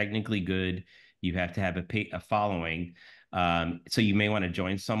to be technically good. You have to have a following. So you may want to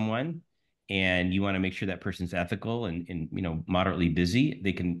join someone, and you want to make sure that person's ethical and moderately busy.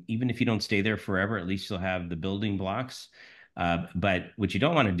 They can, even if you don't stay there forever, at least you'll have the building blocks. But what you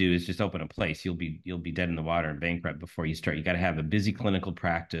don't want to do is just open a place. You'll be dead in the water and bankrupt before you start. You got to have a busy clinical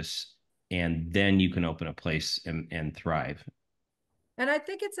practice, and then you can open a place and thrive. And I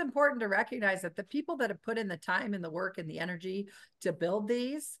think it's important to recognize that the people that have put in the time and the work and the energy to build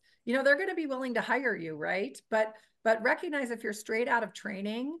these, they're going to be willing to hire you, right? But recognize, if you're straight out of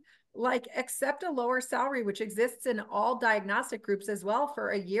training, like, accept a lower salary, which exists in all diagnostic groups as well,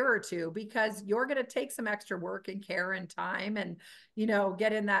 for a year or two, because you're going to take some extra work and care and time and,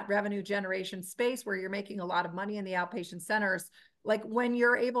 get in that revenue generation space where you're making a lot of money in the outpatient centers, like, when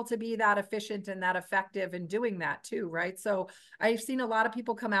you're able to be that efficient and that effective in doing that too, right? So I've seen a lot of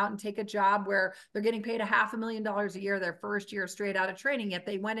people come out and take a job where they're getting paid $500,000 a year their first year straight out of training, yet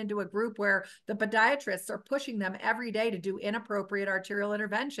they went into a group where the podiatrists are pushing them every day to do inappropriate arterial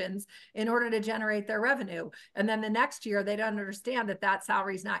interventions in order to generate their revenue. And then the next year, they don't understand that that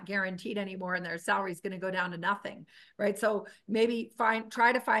salary is not guaranteed anymore, and their salary is going to go down to nothing, right? So maybe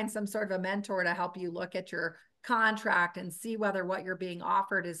try to find some sort of a mentor to help you look at your contract and see whether what you're being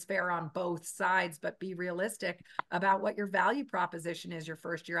offered is fair on both sides, but be realistic about what your value proposition is your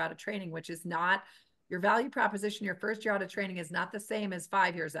first year out of training, which is not your value proposition. Your first year out of training is not the same as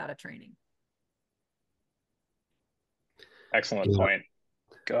 5 years out of training. Excellent point.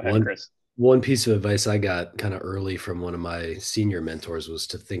 Go ahead, Chris. One piece of advice I got kind of early from one of my senior mentors was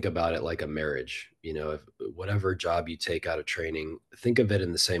to think about it like a marriage. If whatever job you take out of training, think of it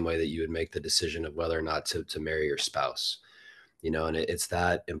in the same way that you would make the decision of whether or not to marry your spouse. And it's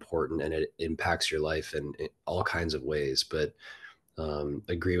that important, and it impacts your life in all kinds of ways. But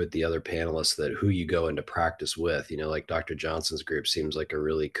agree with the other panelists that who you go into practice with, like Dr. Johnson's group seems like a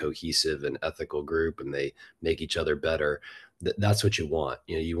really cohesive and ethical group, and they make each other better. That's what you want.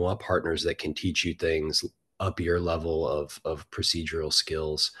 You want partners that can teach you things up your level of procedural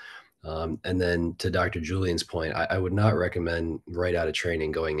skills. And then to Dr. Julien's point, I would not recommend right out of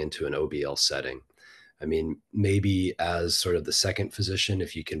training going into an OBL setting. I mean, maybe as sort of the second physician,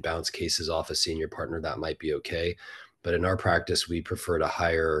 if you can bounce cases off a senior partner, that might be okay. But in our practice, we prefer to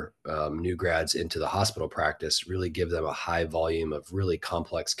hire new grads into the hospital practice, really give them a high volume of really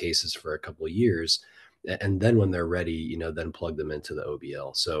complex cases for a couple of years. And then when they're ready, then plug them into the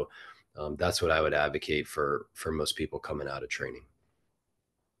OBL. So that's what I would advocate for most people coming out of training.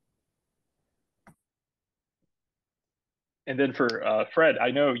 And then for Fred, I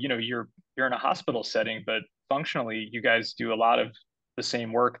know, you're in a hospital setting, but functionally you guys do a lot of the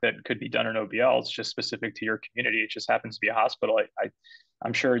same work that could be done in OBL. It's just specific to your community. It just happens to be a hospital.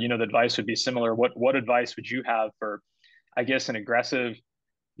 I'm sure, you know, the advice would be similar. What advice would you have for, I guess, an aggressive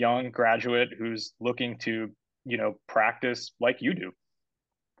young graduate who's looking to, you know, practice like you do?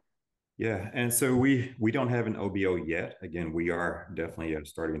 Yeah, and so we don't have an OBL yet. Again, we are definitely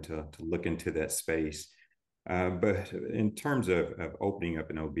starting to look into that space. But in terms of opening up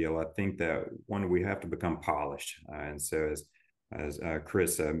an OBL, I think that one, we have to become polished. And so as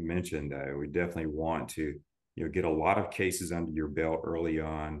Chris mentioned, we definitely want to, you know, get a lot of cases under your belt early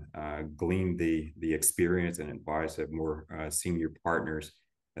on, glean the experience and advice of more senior partners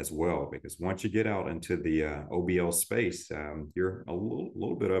as well, because once you get out into the OBL space, you're a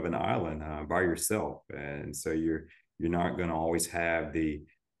little bit of an island by yourself, and so you're not going to always have the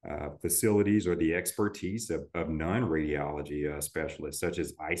facilities or the expertise of non-radiology specialists, such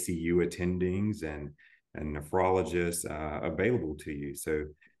as ICU attendings and nephrologists available to you. So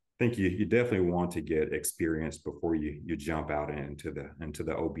I think you definitely want to get experience before you jump out into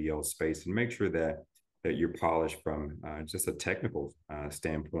the OBL space, and make sure that you're polished from just a technical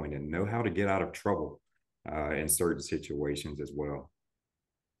standpoint and know how to get out of trouble in certain situations as well.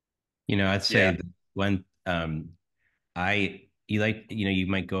 You know, I'd say Yeah. that when you like, you know, you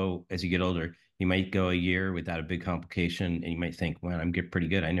might go, as you get older, you might go a year without a big complication, and you might think, well, I'm pretty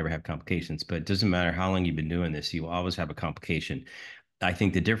good. I never have complications. But it doesn't matter how long you've been doing this, you will always have a complication. I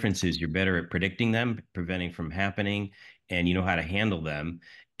think the difference is you're better at predicting them, preventing from happening, and you know how to handle them,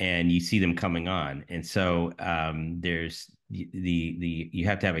 and you see them coming on. And so there's the you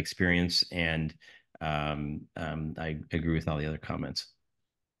have to have experience, and I agree with all the other comments.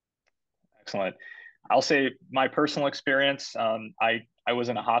 Excellent. I'll say my personal experience. I was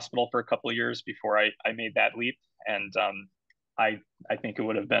in a hospital for a couple of years before I made that leap, and I think it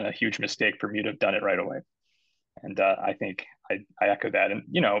would have been a huge mistake for me to have done it right away. And I think I echo that. And,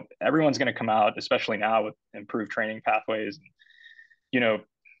 you know, everyone's going to come out, especially now with improved training pathways, and, you know,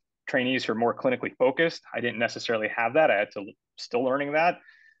 trainees who are more clinically focused. I didn't necessarily have that. I had to still learning that.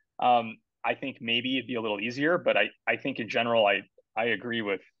 I think maybe it'd be a little easier, but I think in general, I agree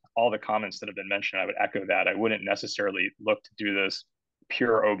with all the comments that have been mentioned. I would echo that. I wouldn't necessarily look to do this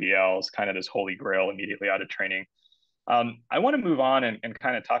pure OBLs, kind of this holy grail immediately out of training. I want to move on and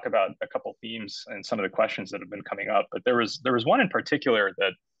kind of talk about a couple themes and some of the questions that have been coming up. But there was one in particular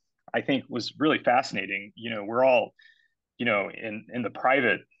that I think was really fascinating. You know, we're all, you know, in the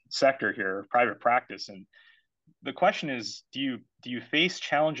private sector here, private practice, and the question is, do you face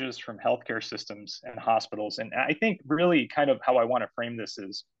challenges from healthcare systems and hospitals? And I think really kind of how I want to frame this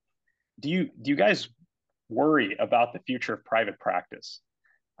is, do you guys worry about the future of private practice?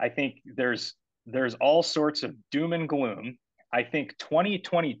 I think there's all sorts of doom and gloom. I think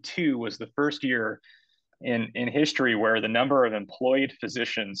 2022 was the first year in history where the number of employed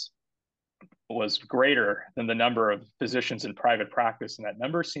physicians was greater than the number of physicians in private practice, and that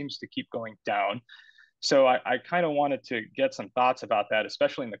number seems to keep going down. So I kind of wanted to get some thoughts about that,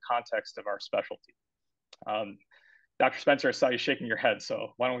 especially in the context of our specialty. Dr. Spencer, I saw you shaking your head,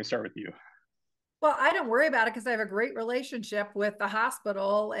 so why don't we start with you? Well, I don't worry about it because I have a great relationship with the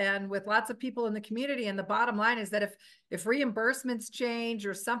hospital and with lots of people in the community. And the bottom line is that if reimbursements change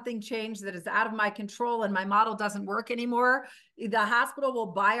or something changes that is out of my control and my model doesn't work anymore, the hospital will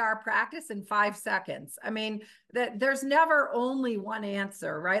buy our practice in 5 seconds. I mean, there's never only one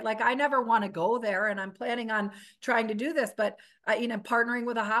answer, right? Like, I never want to go there, and I'm planning on trying to do this, but you know, partnering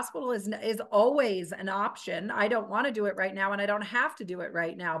with a hospital is always an option. I don't want to do it right now, and I don't have to do it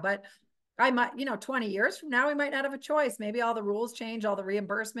right now, but I might, you know, 20 years from now, we might not have a choice. Maybe all the rules change, all the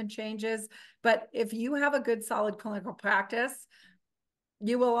reimbursement changes. But if you have a good, solid clinical practice,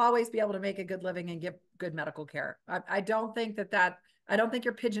 you will always be able to make a good living and give good medical care. I don't think I don't think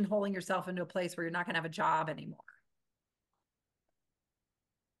you're pigeonholing yourself into a place where you're not going to have a job anymore.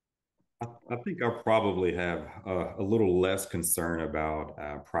 I think I'll probably have a little less concern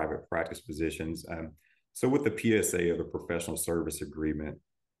about private practice positions. So with the PSA, or the professional service agreement,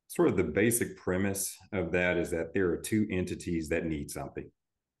 sort of the basic premise of that is that there are two entities that need something.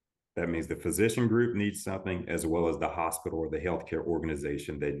 That means the physician group needs something, as well as the hospital or the healthcare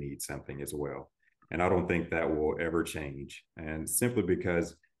organization that needs something as well. And I don't think that will ever change. And simply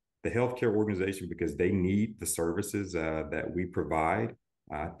because the healthcare organization, because they need the services that we provide,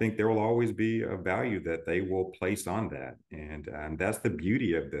 I think there will always be a value that they will place on that. And that's the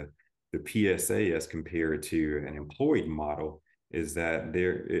beauty of the PSA as compared to an employed model, is that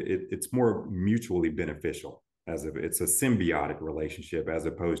it's more mutually beneficial. It's a symbiotic relationship as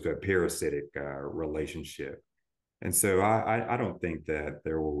opposed to a parasitic relationship. And so I don't think that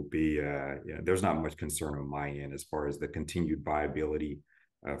there will be, there's not much concern on my end as far as the continued viability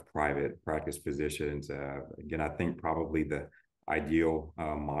of private practice physicians. Again, I think probably the ideal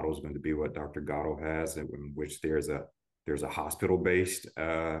model is going to be what Dr. Goettl has, in which there's a hospital-based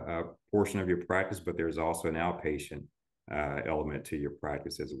portion of your practice, but there's also an outpatient element to your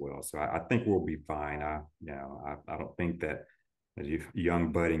practice as well. So I think we'll be fine. I don't think that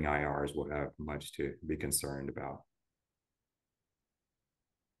young budding IRs will have much to be concerned about.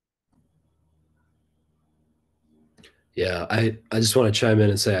 Yeah, I just want to chime in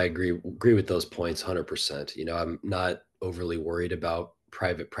and say I agree with those points 100%. I'm not overly worried about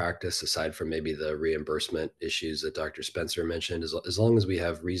private practice aside from maybe the reimbursement issues that Dr. Spencer mentioned. As long as we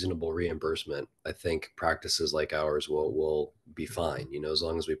have reasonable reimbursement, I think practices like ours will be fine, as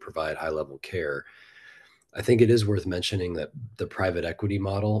long as we provide high level care. I think it is worth mentioning that the private equity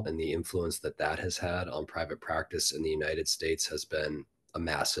model and the influence that that has had on private practice in the United States has been a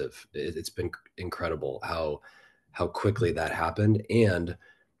massive. It's been incredible how quickly that happened, and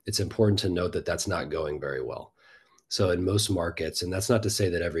it's important to note that that's not going very well. So in most markets, and that's not to say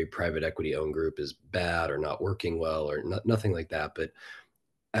that every private equity owned group is bad or not working well or nothing like that, but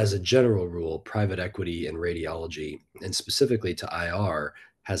as a general rule, private equity and radiology, and specifically to IR,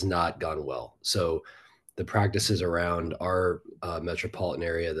 has not gone well. So the practices around our metropolitan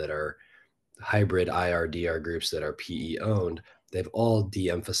area that are hybrid IR/DR groups that are PE owned, they've all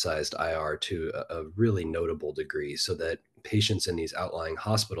de-emphasized IR to a really notable degree so that patients in these outlying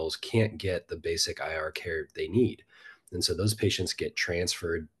hospitals can't get the basic IR care they need. And so those patients get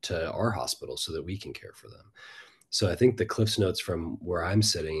transferred to our hospital so that we can care for them. So I think the Cliffs Notes from where I'm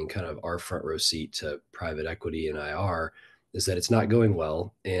sitting and kind of our front row seat to private equity and IR is that it's not going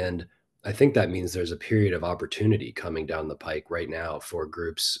well. And I think that means there's a period of opportunity coming down the pike right now for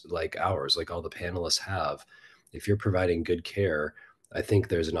groups like ours, like all the panelists have. If you're providing good care, I think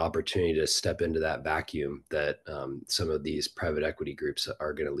there's an opportunity to step into that vacuum that some of these private equity groups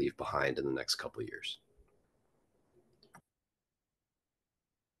are going to leave behind in the next couple of years.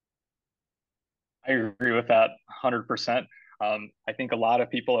 I agree with that 100%. I think a lot of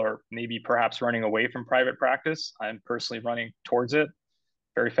people are maybe perhaps running away from private practice. I'm personally running towards it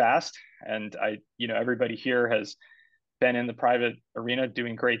very fast. And everybody here has been in the private arena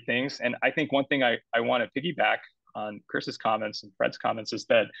doing great things. And I think one thing I want to piggyback on Chris's comments and Fred's comments is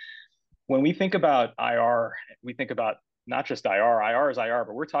that when we think about IR, we think about not just IR is IR,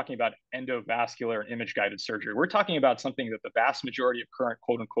 but we're talking about endovascular image guided surgery. We're talking about something that the vast majority of current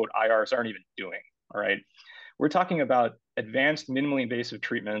quote unquote IRs aren't even doing, all right? We're talking about advanced minimally invasive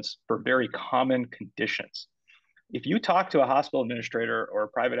treatments for very common conditions. If you talk to a hospital administrator or a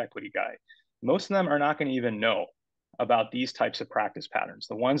private equity guy, most of them are not going to even know about these types of practice patterns,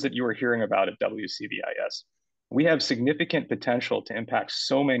 the ones that you were hearing about at WCVIS. We have significant potential to impact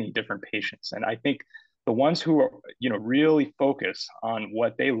so many different patients. And I think the ones who are, really focus on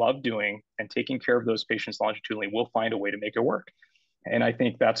what they love doing and taking care of those patients longitudinally will find a way to make it work. And I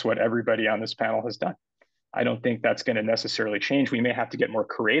think that's what everybody on this panel has done. I don't think that's going to necessarily change. We may have to get more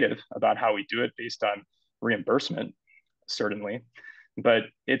creative about how we do it based on reimbursement, certainly, but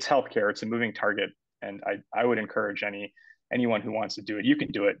it's healthcare. It's a moving target. And I would encourage anyone who wants to do it, you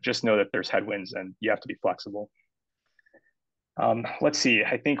can do it. Just know that there's headwinds and you have to be flexible. Let's see,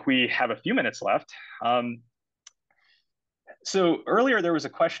 I think we have a few minutes left. So earlier there was a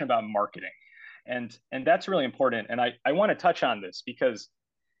question about marketing, and that's really important. And I want to touch on this because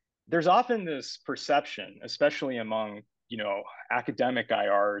there's often this perception, especially among, academic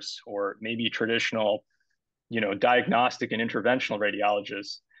IRs or maybe traditional, diagnostic and interventional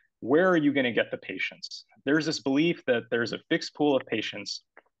radiologists, where are you going to get the patients? There's this belief that there's a fixed pool of patients,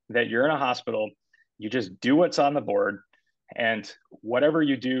 that you're in a hospital, you just do what's on the board, and whatever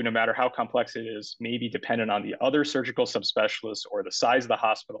you do, no matter how complex it is, may be dependent on the other surgical subspecialists or the size of the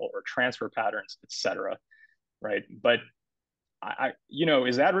hospital or transfer patterns, et cetera, right? But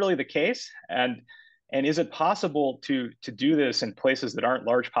is that really the case? And is it possible to do this in places that aren't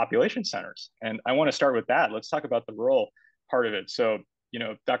large population centers? And I want to start with that. Let's talk about the rural part of it. So,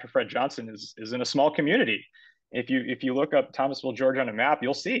 Dr. Fred Johnson is in a small community. If you look up Thomasville, Georgia on a map,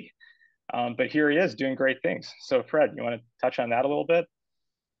 you'll see. But here he is doing great things. So Fred, you want to touch on that a little bit?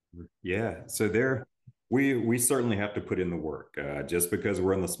 Yeah, so we certainly have to put in the work. Just because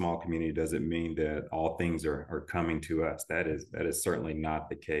we're in the small community doesn't mean that all things are coming to us. That is certainly not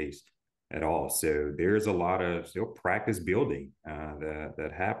the case at all. So there's a lot of still practice building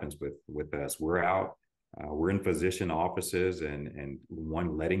that happens with us. We're out, we're in physician offices and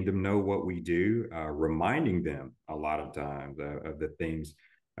one, letting them know what we do, reminding them a lot of times of the things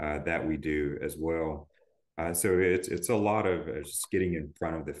that we do as well. So it's a lot of just getting in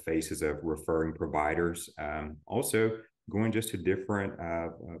front of the faces of referring providers. Also going just to different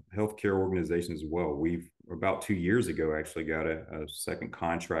healthcare organizations as well. We've about 2 years ago actually got a second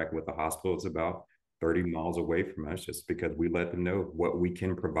contract with the hospital. It's about 30 miles away from us, just because we let them know what we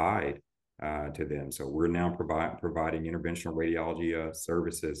can provide to them. So we're now providing interventional radiology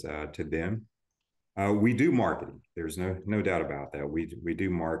services to them. We do marketing. There's no doubt about that. We do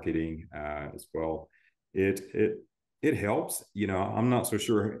marketing as well. It helps. You know, I'm not so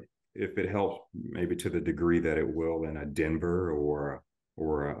sure if it helps maybe to the degree that it will in a Denver or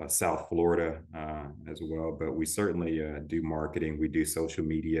a South Florida as well. But we certainly do marketing. We do social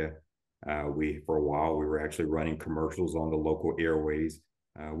media. For a while we were actually running commercials on the local airways.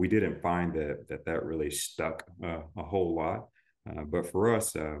 We didn't find that really stuck a whole lot. But for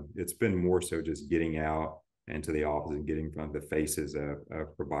us, it's been more so just getting out into the office and getting in front of the faces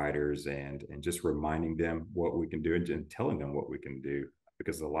of providers and just reminding them what we can do and telling them what we can do.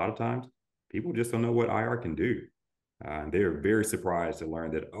 Because a lot of times people just don't know what IR can do. They're very surprised to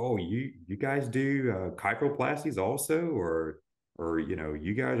learn that, oh, you guys do kyphoplasties also, or you know,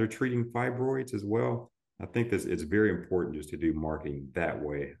 you guys are treating fibroids as well. I think it's very important just to do marketing that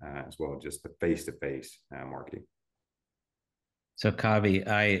way as well, just the face-to-face marketing. So Kavi,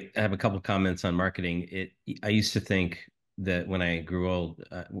 I have a couple of comments on marketing. I used to think that when I grew old,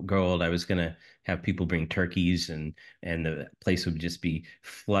 I was going to have people bring turkeys and the place would just be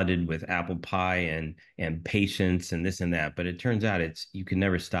flooded with apple pie and patients and this and that. But it turns out you can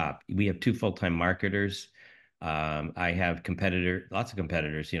never stop. We have 2 full-time marketers. I have lots of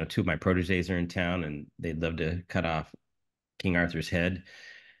competitors. You know, 2 of my proteges are in town and they'd love to cut off King Arthur's head.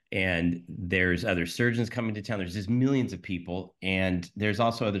 And there's other surgeons coming to town. There's just millions of people. And there's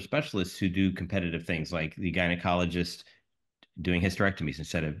also other specialists who do competitive things, like the gynecologist doing hysterectomies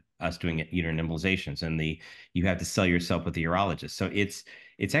instead of us doing uterine embolizations. And you have to sell yourself with the urologist. So it's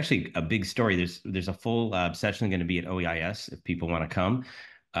actually a big story. There's a full session going to be at OEIS if people want to come.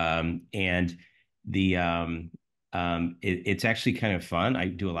 And it's actually kind of fun. I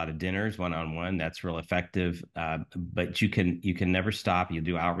do a lot of dinners one-on-one. That's real effective. But you can never stop. You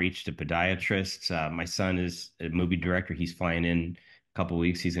do outreach to podiatrists. My son is a movie director. He's flying in a couple of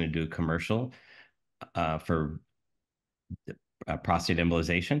weeks. He's going to do a commercial for prostate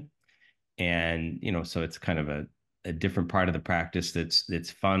embolization. And, you know, so it's kind of a different part of the practice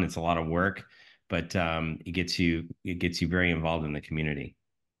that's fun. It's a lot of work, but it gets you very involved in the community.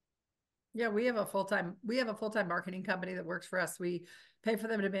 Yeah, we have a full-time marketing company that works for us. We pay for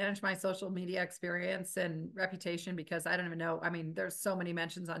them to manage my social media experience and reputation, because I don't even know. I mean, there's so many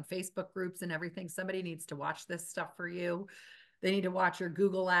mentions on Facebook groups and everything. Somebody needs to watch this stuff for you. They need to watch your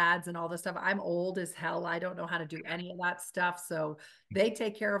Google ads and all this stuff. I'm old as hell. I don't know how to do any of that stuff. So they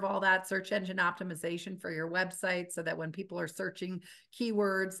take care of all that search engine optimization for your website, so that when people are searching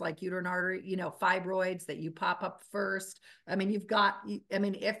keywords like uterine artery, you know, fibroids, that you pop up first. I mean,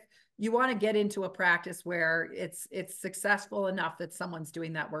 if you want to get into a practice where it's successful enough that someone's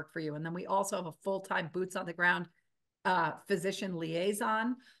doing that work for you. And then we also have a full-time boots on the ground physician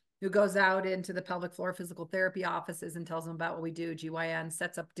liaison who goes out into the pelvic floor physical therapy offices and tells them about what we do. GYN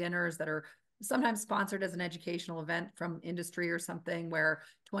sets up dinners that are sometimes sponsored as an educational event from industry or something, where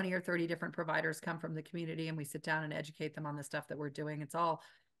 20 or 30 different providers come from the community and we sit down and educate them on the stuff that we're doing. It's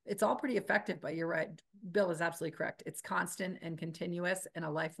all pretty effective, but you're right. Bill is absolutely correct. It's constant and continuous and a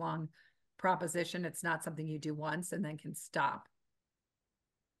lifelong proposition. It's not something you do once and then can stop.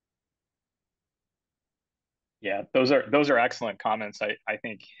 Yeah, those are excellent comments. I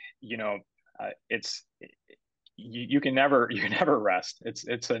think, you know, you can never rest.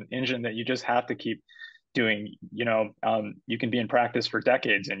 It's an engine that you just have to keep doing. You know, you can be in practice for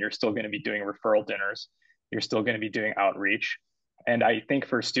decades and you're still going to be doing referral dinners. You're still going to be doing outreach. And I think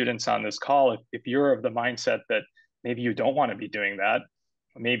for students on this call, if you're of the mindset that maybe you don't want to be doing that,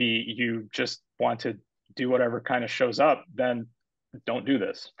 maybe you just want to do whatever kind of shows up, then don't do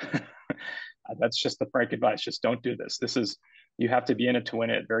this. That's just the frank advice. Just don't do this. You have to be in it to win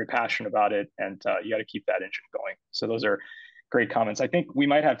it, very passionate about it, and you got to keep that engine going. So those are great comments. I think we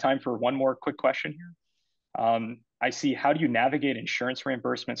might have time for one more quick question here. I see, how do you navigate insurance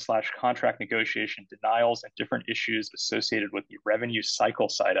reimbursement / contract negotiation denials and different issues associated with the revenue cycle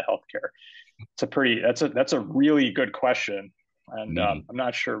side of healthcare? That's a really good question. And I'm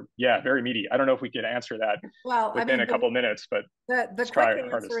not sure. Yeah, very meaty. I don't know if we could answer that within a couple of minutes, but the quick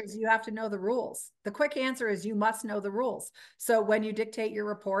answer is you have to know the rules. The quick answer is you must know the rules. So when you dictate your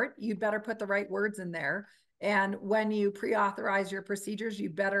report, you better put the right words in there. And when you pre-authorize your procedures, you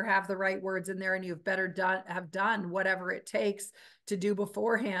better have the right words in there, and you've better have done whatever it takes to do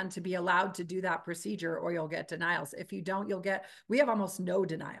beforehand to be allowed to do that procedure, or you'll get denials. If you don't, we have almost no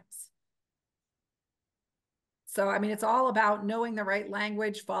denials. So, I mean, it's all about knowing the right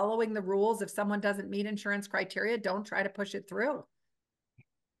language, following the rules. If someone doesn't meet insurance criteria, don't try to push it through.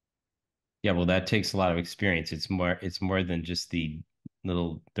 Yeah, well, that takes a lot of experience. It's more than just the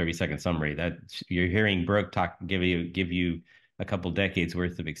little 30-second summary. That you're hearing Brooke give you a couple decades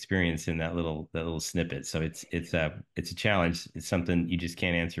worth of experience in that little snippet. So it's a challenge. It's something you just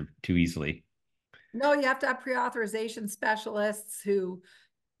can't answer too easily. No, you have to have pre-authorization specialists who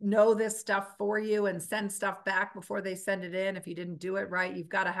know this stuff for you and send stuff back before they send it in. If you didn't do it right, you've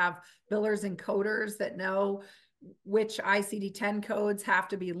got to have billers and coders that know which ICD-10 codes have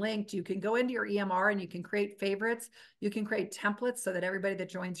to be linked. You can go into your EMR and you can create favorites. You can create templates so that everybody that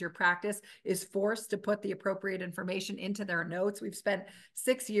joins your practice is forced to put the appropriate information into their notes. We've spent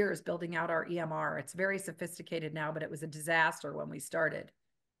 6 years building out our EMR. It's very sophisticated now, but it was a disaster when we started.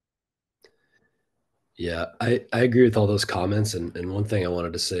 Yeah, I agree with all those comments. And one thing I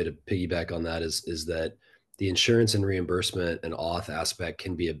wanted to say to piggyback on that is that the insurance and reimbursement and auth aspect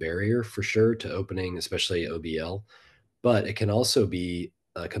can be a barrier for sure to opening, especially OBL, but it can also be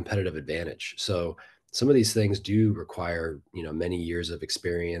a competitive advantage. So some of these things do require, many years of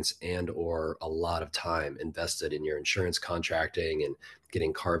experience and or a lot of time invested in your insurance contracting and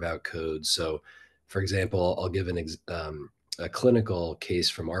getting carve out codes. So for example, I'll give a clinical case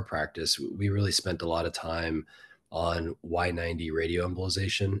from our practice. We really spent a lot of time on Y90 radio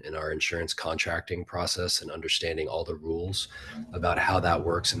embolization in our insurance contracting process and understanding all the rules about how that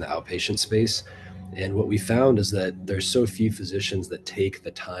works in the outpatient space. And what we found is that there's so few physicians that take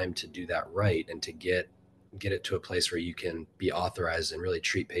the time to do that right and to get it to a place where you can be authorized and really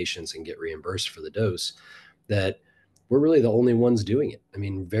treat patients and get reimbursed for the dose, that we're really the only ones doing it. I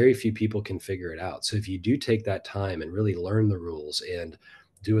mean, very few people can figure it out. So if you do take that time and really learn the rules and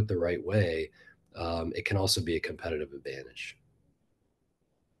do it the right way, it can also be a competitive advantage.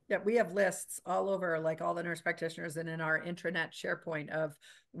 Yeah, we have lists all over, like all the nurse practitioners and in our intranet SharePoint of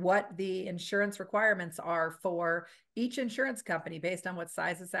what the insurance requirements are for each insurance company based on what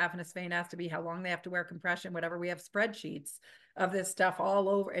size the saphenous vein has to be, how long they have to wear compression, whatever. We have spreadsheets of this stuff all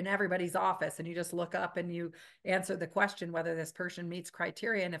over in everybody's office. And you just look up and you answer the question whether this person meets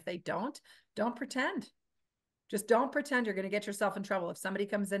criteria. And if they don't pretend. Just don't pretend you're going to get yourself in trouble. If somebody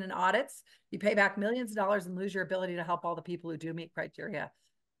comes in and audits, you pay back millions of dollars and lose your ability to help all the people who do meet criteria.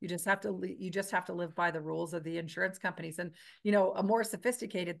 You just have to live by the rules of the insurance companies. And, a more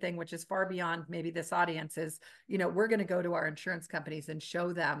sophisticated thing, which is far beyond maybe this audience, is, we're going to go to our insurance companies and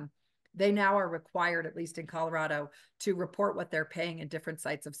show them. They now are required, at least in Colorado, to report what they're paying in different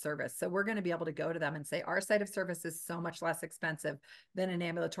sites of service. So we're going to be able to go to them and say, our site of service is so much less expensive than an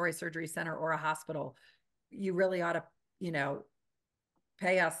ambulatory surgery center or a hospital. You really ought to,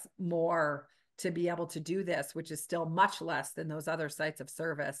 pay us more to be able to do this, which is still much less than those other sites of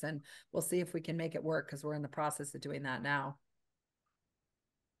service. And we'll see if we can make it work, because we're in the process of doing that now.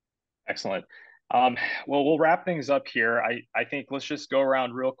 Excellent. Well, we'll wrap things up here. I think let's just go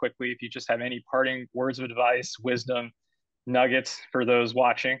around real quickly. If you just have any parting words of advice, wisdom, nuggets for those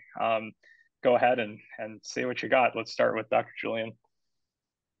watching, go ahead and say what you got. Let's start with Dr. Julien.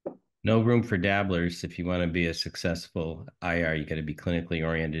 No room for dabblers. If you want to be a successful IR, you got to be clinically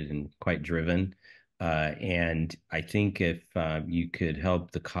oriented and quite driven. And I think if you could help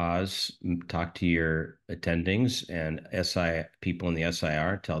the cause, talk to your attendings and SI people in the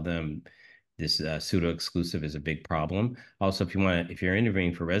SIR, tell them this pseudo-exclusive is a big problem. Also, if you're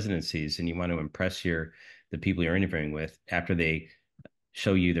interviewing for residencies and you want to impress the people you're interviewing with, after they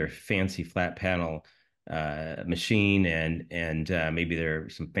show you their fancy flat panel machine and maybe there are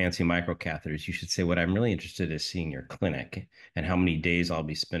some fancy microcatheters, you should say, what I'm really interested is seeing your clinic and how many days I'll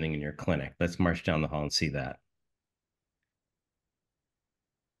be spending in your clinic. Let's march down the hall and see that.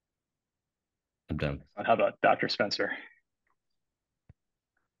 I'm done. How about Dr. Spencer?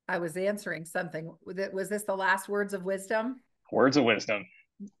 I was answering something. Was this the last words of wisdom? Words of wisdom.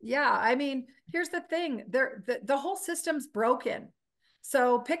 Yeah, I mean, here's the thing. The whole system's broken.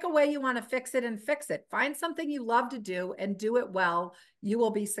 So pick a way you want to fix it and fix it. Find something you love to do and do it well. You will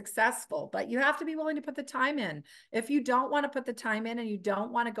be successful, but you have to be willing to put the time in. If you don't want to put the time in and you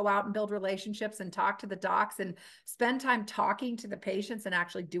don't want to go out and build relationships and talk to the docs and spend time talking to the patients and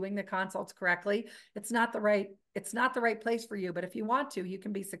actually doing the consults correctly, it's not the right it's not the right place for you, but if you want to, you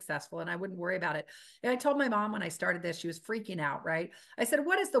can be successful. And I wouldn't worry about it. And I told my mom when I started this, she was freaking out, right? I said,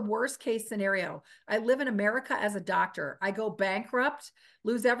 what is the worst case scenario? I live in America as a doctor. I go bankrupt,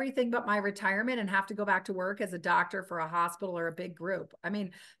 lose everything but my retirement, and have to go back to work as a doctor for a hospital or a big group. I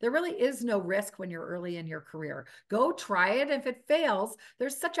mean, there really is no risk when you're early in your career. Go try it. If it fails,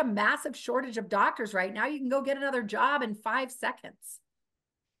 there's such a massive shortage of doctors right now. You can go get another job in 5 seconds.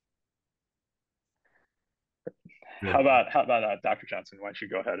 How about Dr. Johnson? Why don't you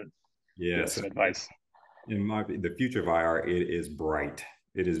go ahead and give us some advice? The future of IR, it is bright.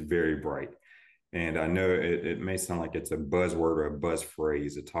 It is very bright. And I know it may sound like it's a buzzword or a buzz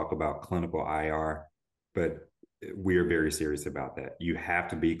phrase to talk about clinical IR, but we are very serious about that. You have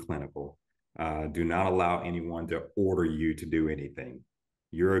to be clinical. Do not allow anyone to order you to do anything.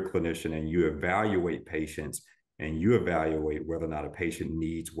 You're a clinician and you evaluate patients and you evaluate whether or not a patient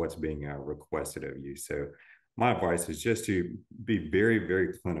needs what's being requested of you. So my advice is just to be very,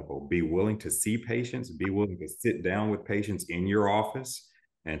 very clinical. Be willing to see patients, be willing to sit down with patients in your office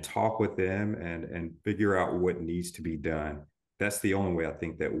and talk with them and figure out what needs to be done. That's the only way I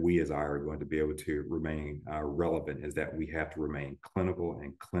think that we as I are going to be able to remain relevant, is that we have to remain clinical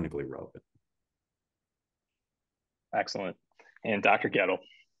and clinically relevant. Excellent. And Dr. Goettl.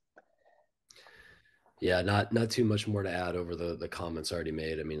 Yeah, not too much more to add over the comments already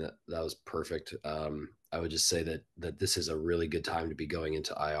made. I mean, that was perfect. I would just say that this is a really good time to be going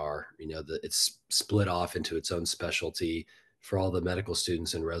into IR. You know, that it's split off into its own specialty. For all the medical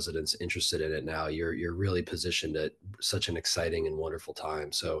students and residents interested in it now, you're really positioned at such an exciting and wonderful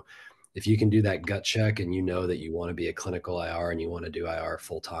time. So if you can do that gut check and you know that you want to be a clinical IR and you want to do IR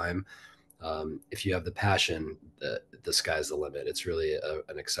full time, if you have the passion, the sky's the limit. It's really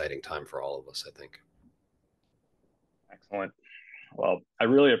an exciting time for all of us, I think. Excellent. Well, I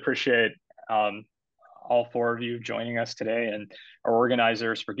really appreciate all 4 of you joining us today and our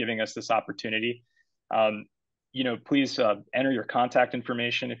organizers for giving us this opportunity. You know, please enter your contact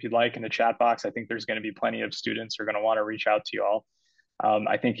information if you'd like in the chat box. I think there's going to be plenty of students who are going to want to reach out to you all.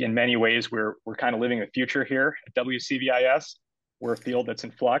 I think in many ways we're kind of living the future here at WCVIS. We're a field that's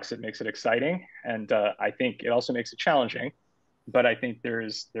in flux. It makes it exciting, and I think it also makes it challenging. But I think there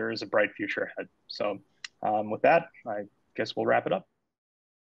is a bright future ahead. So with that, I guess we'll wrap it up.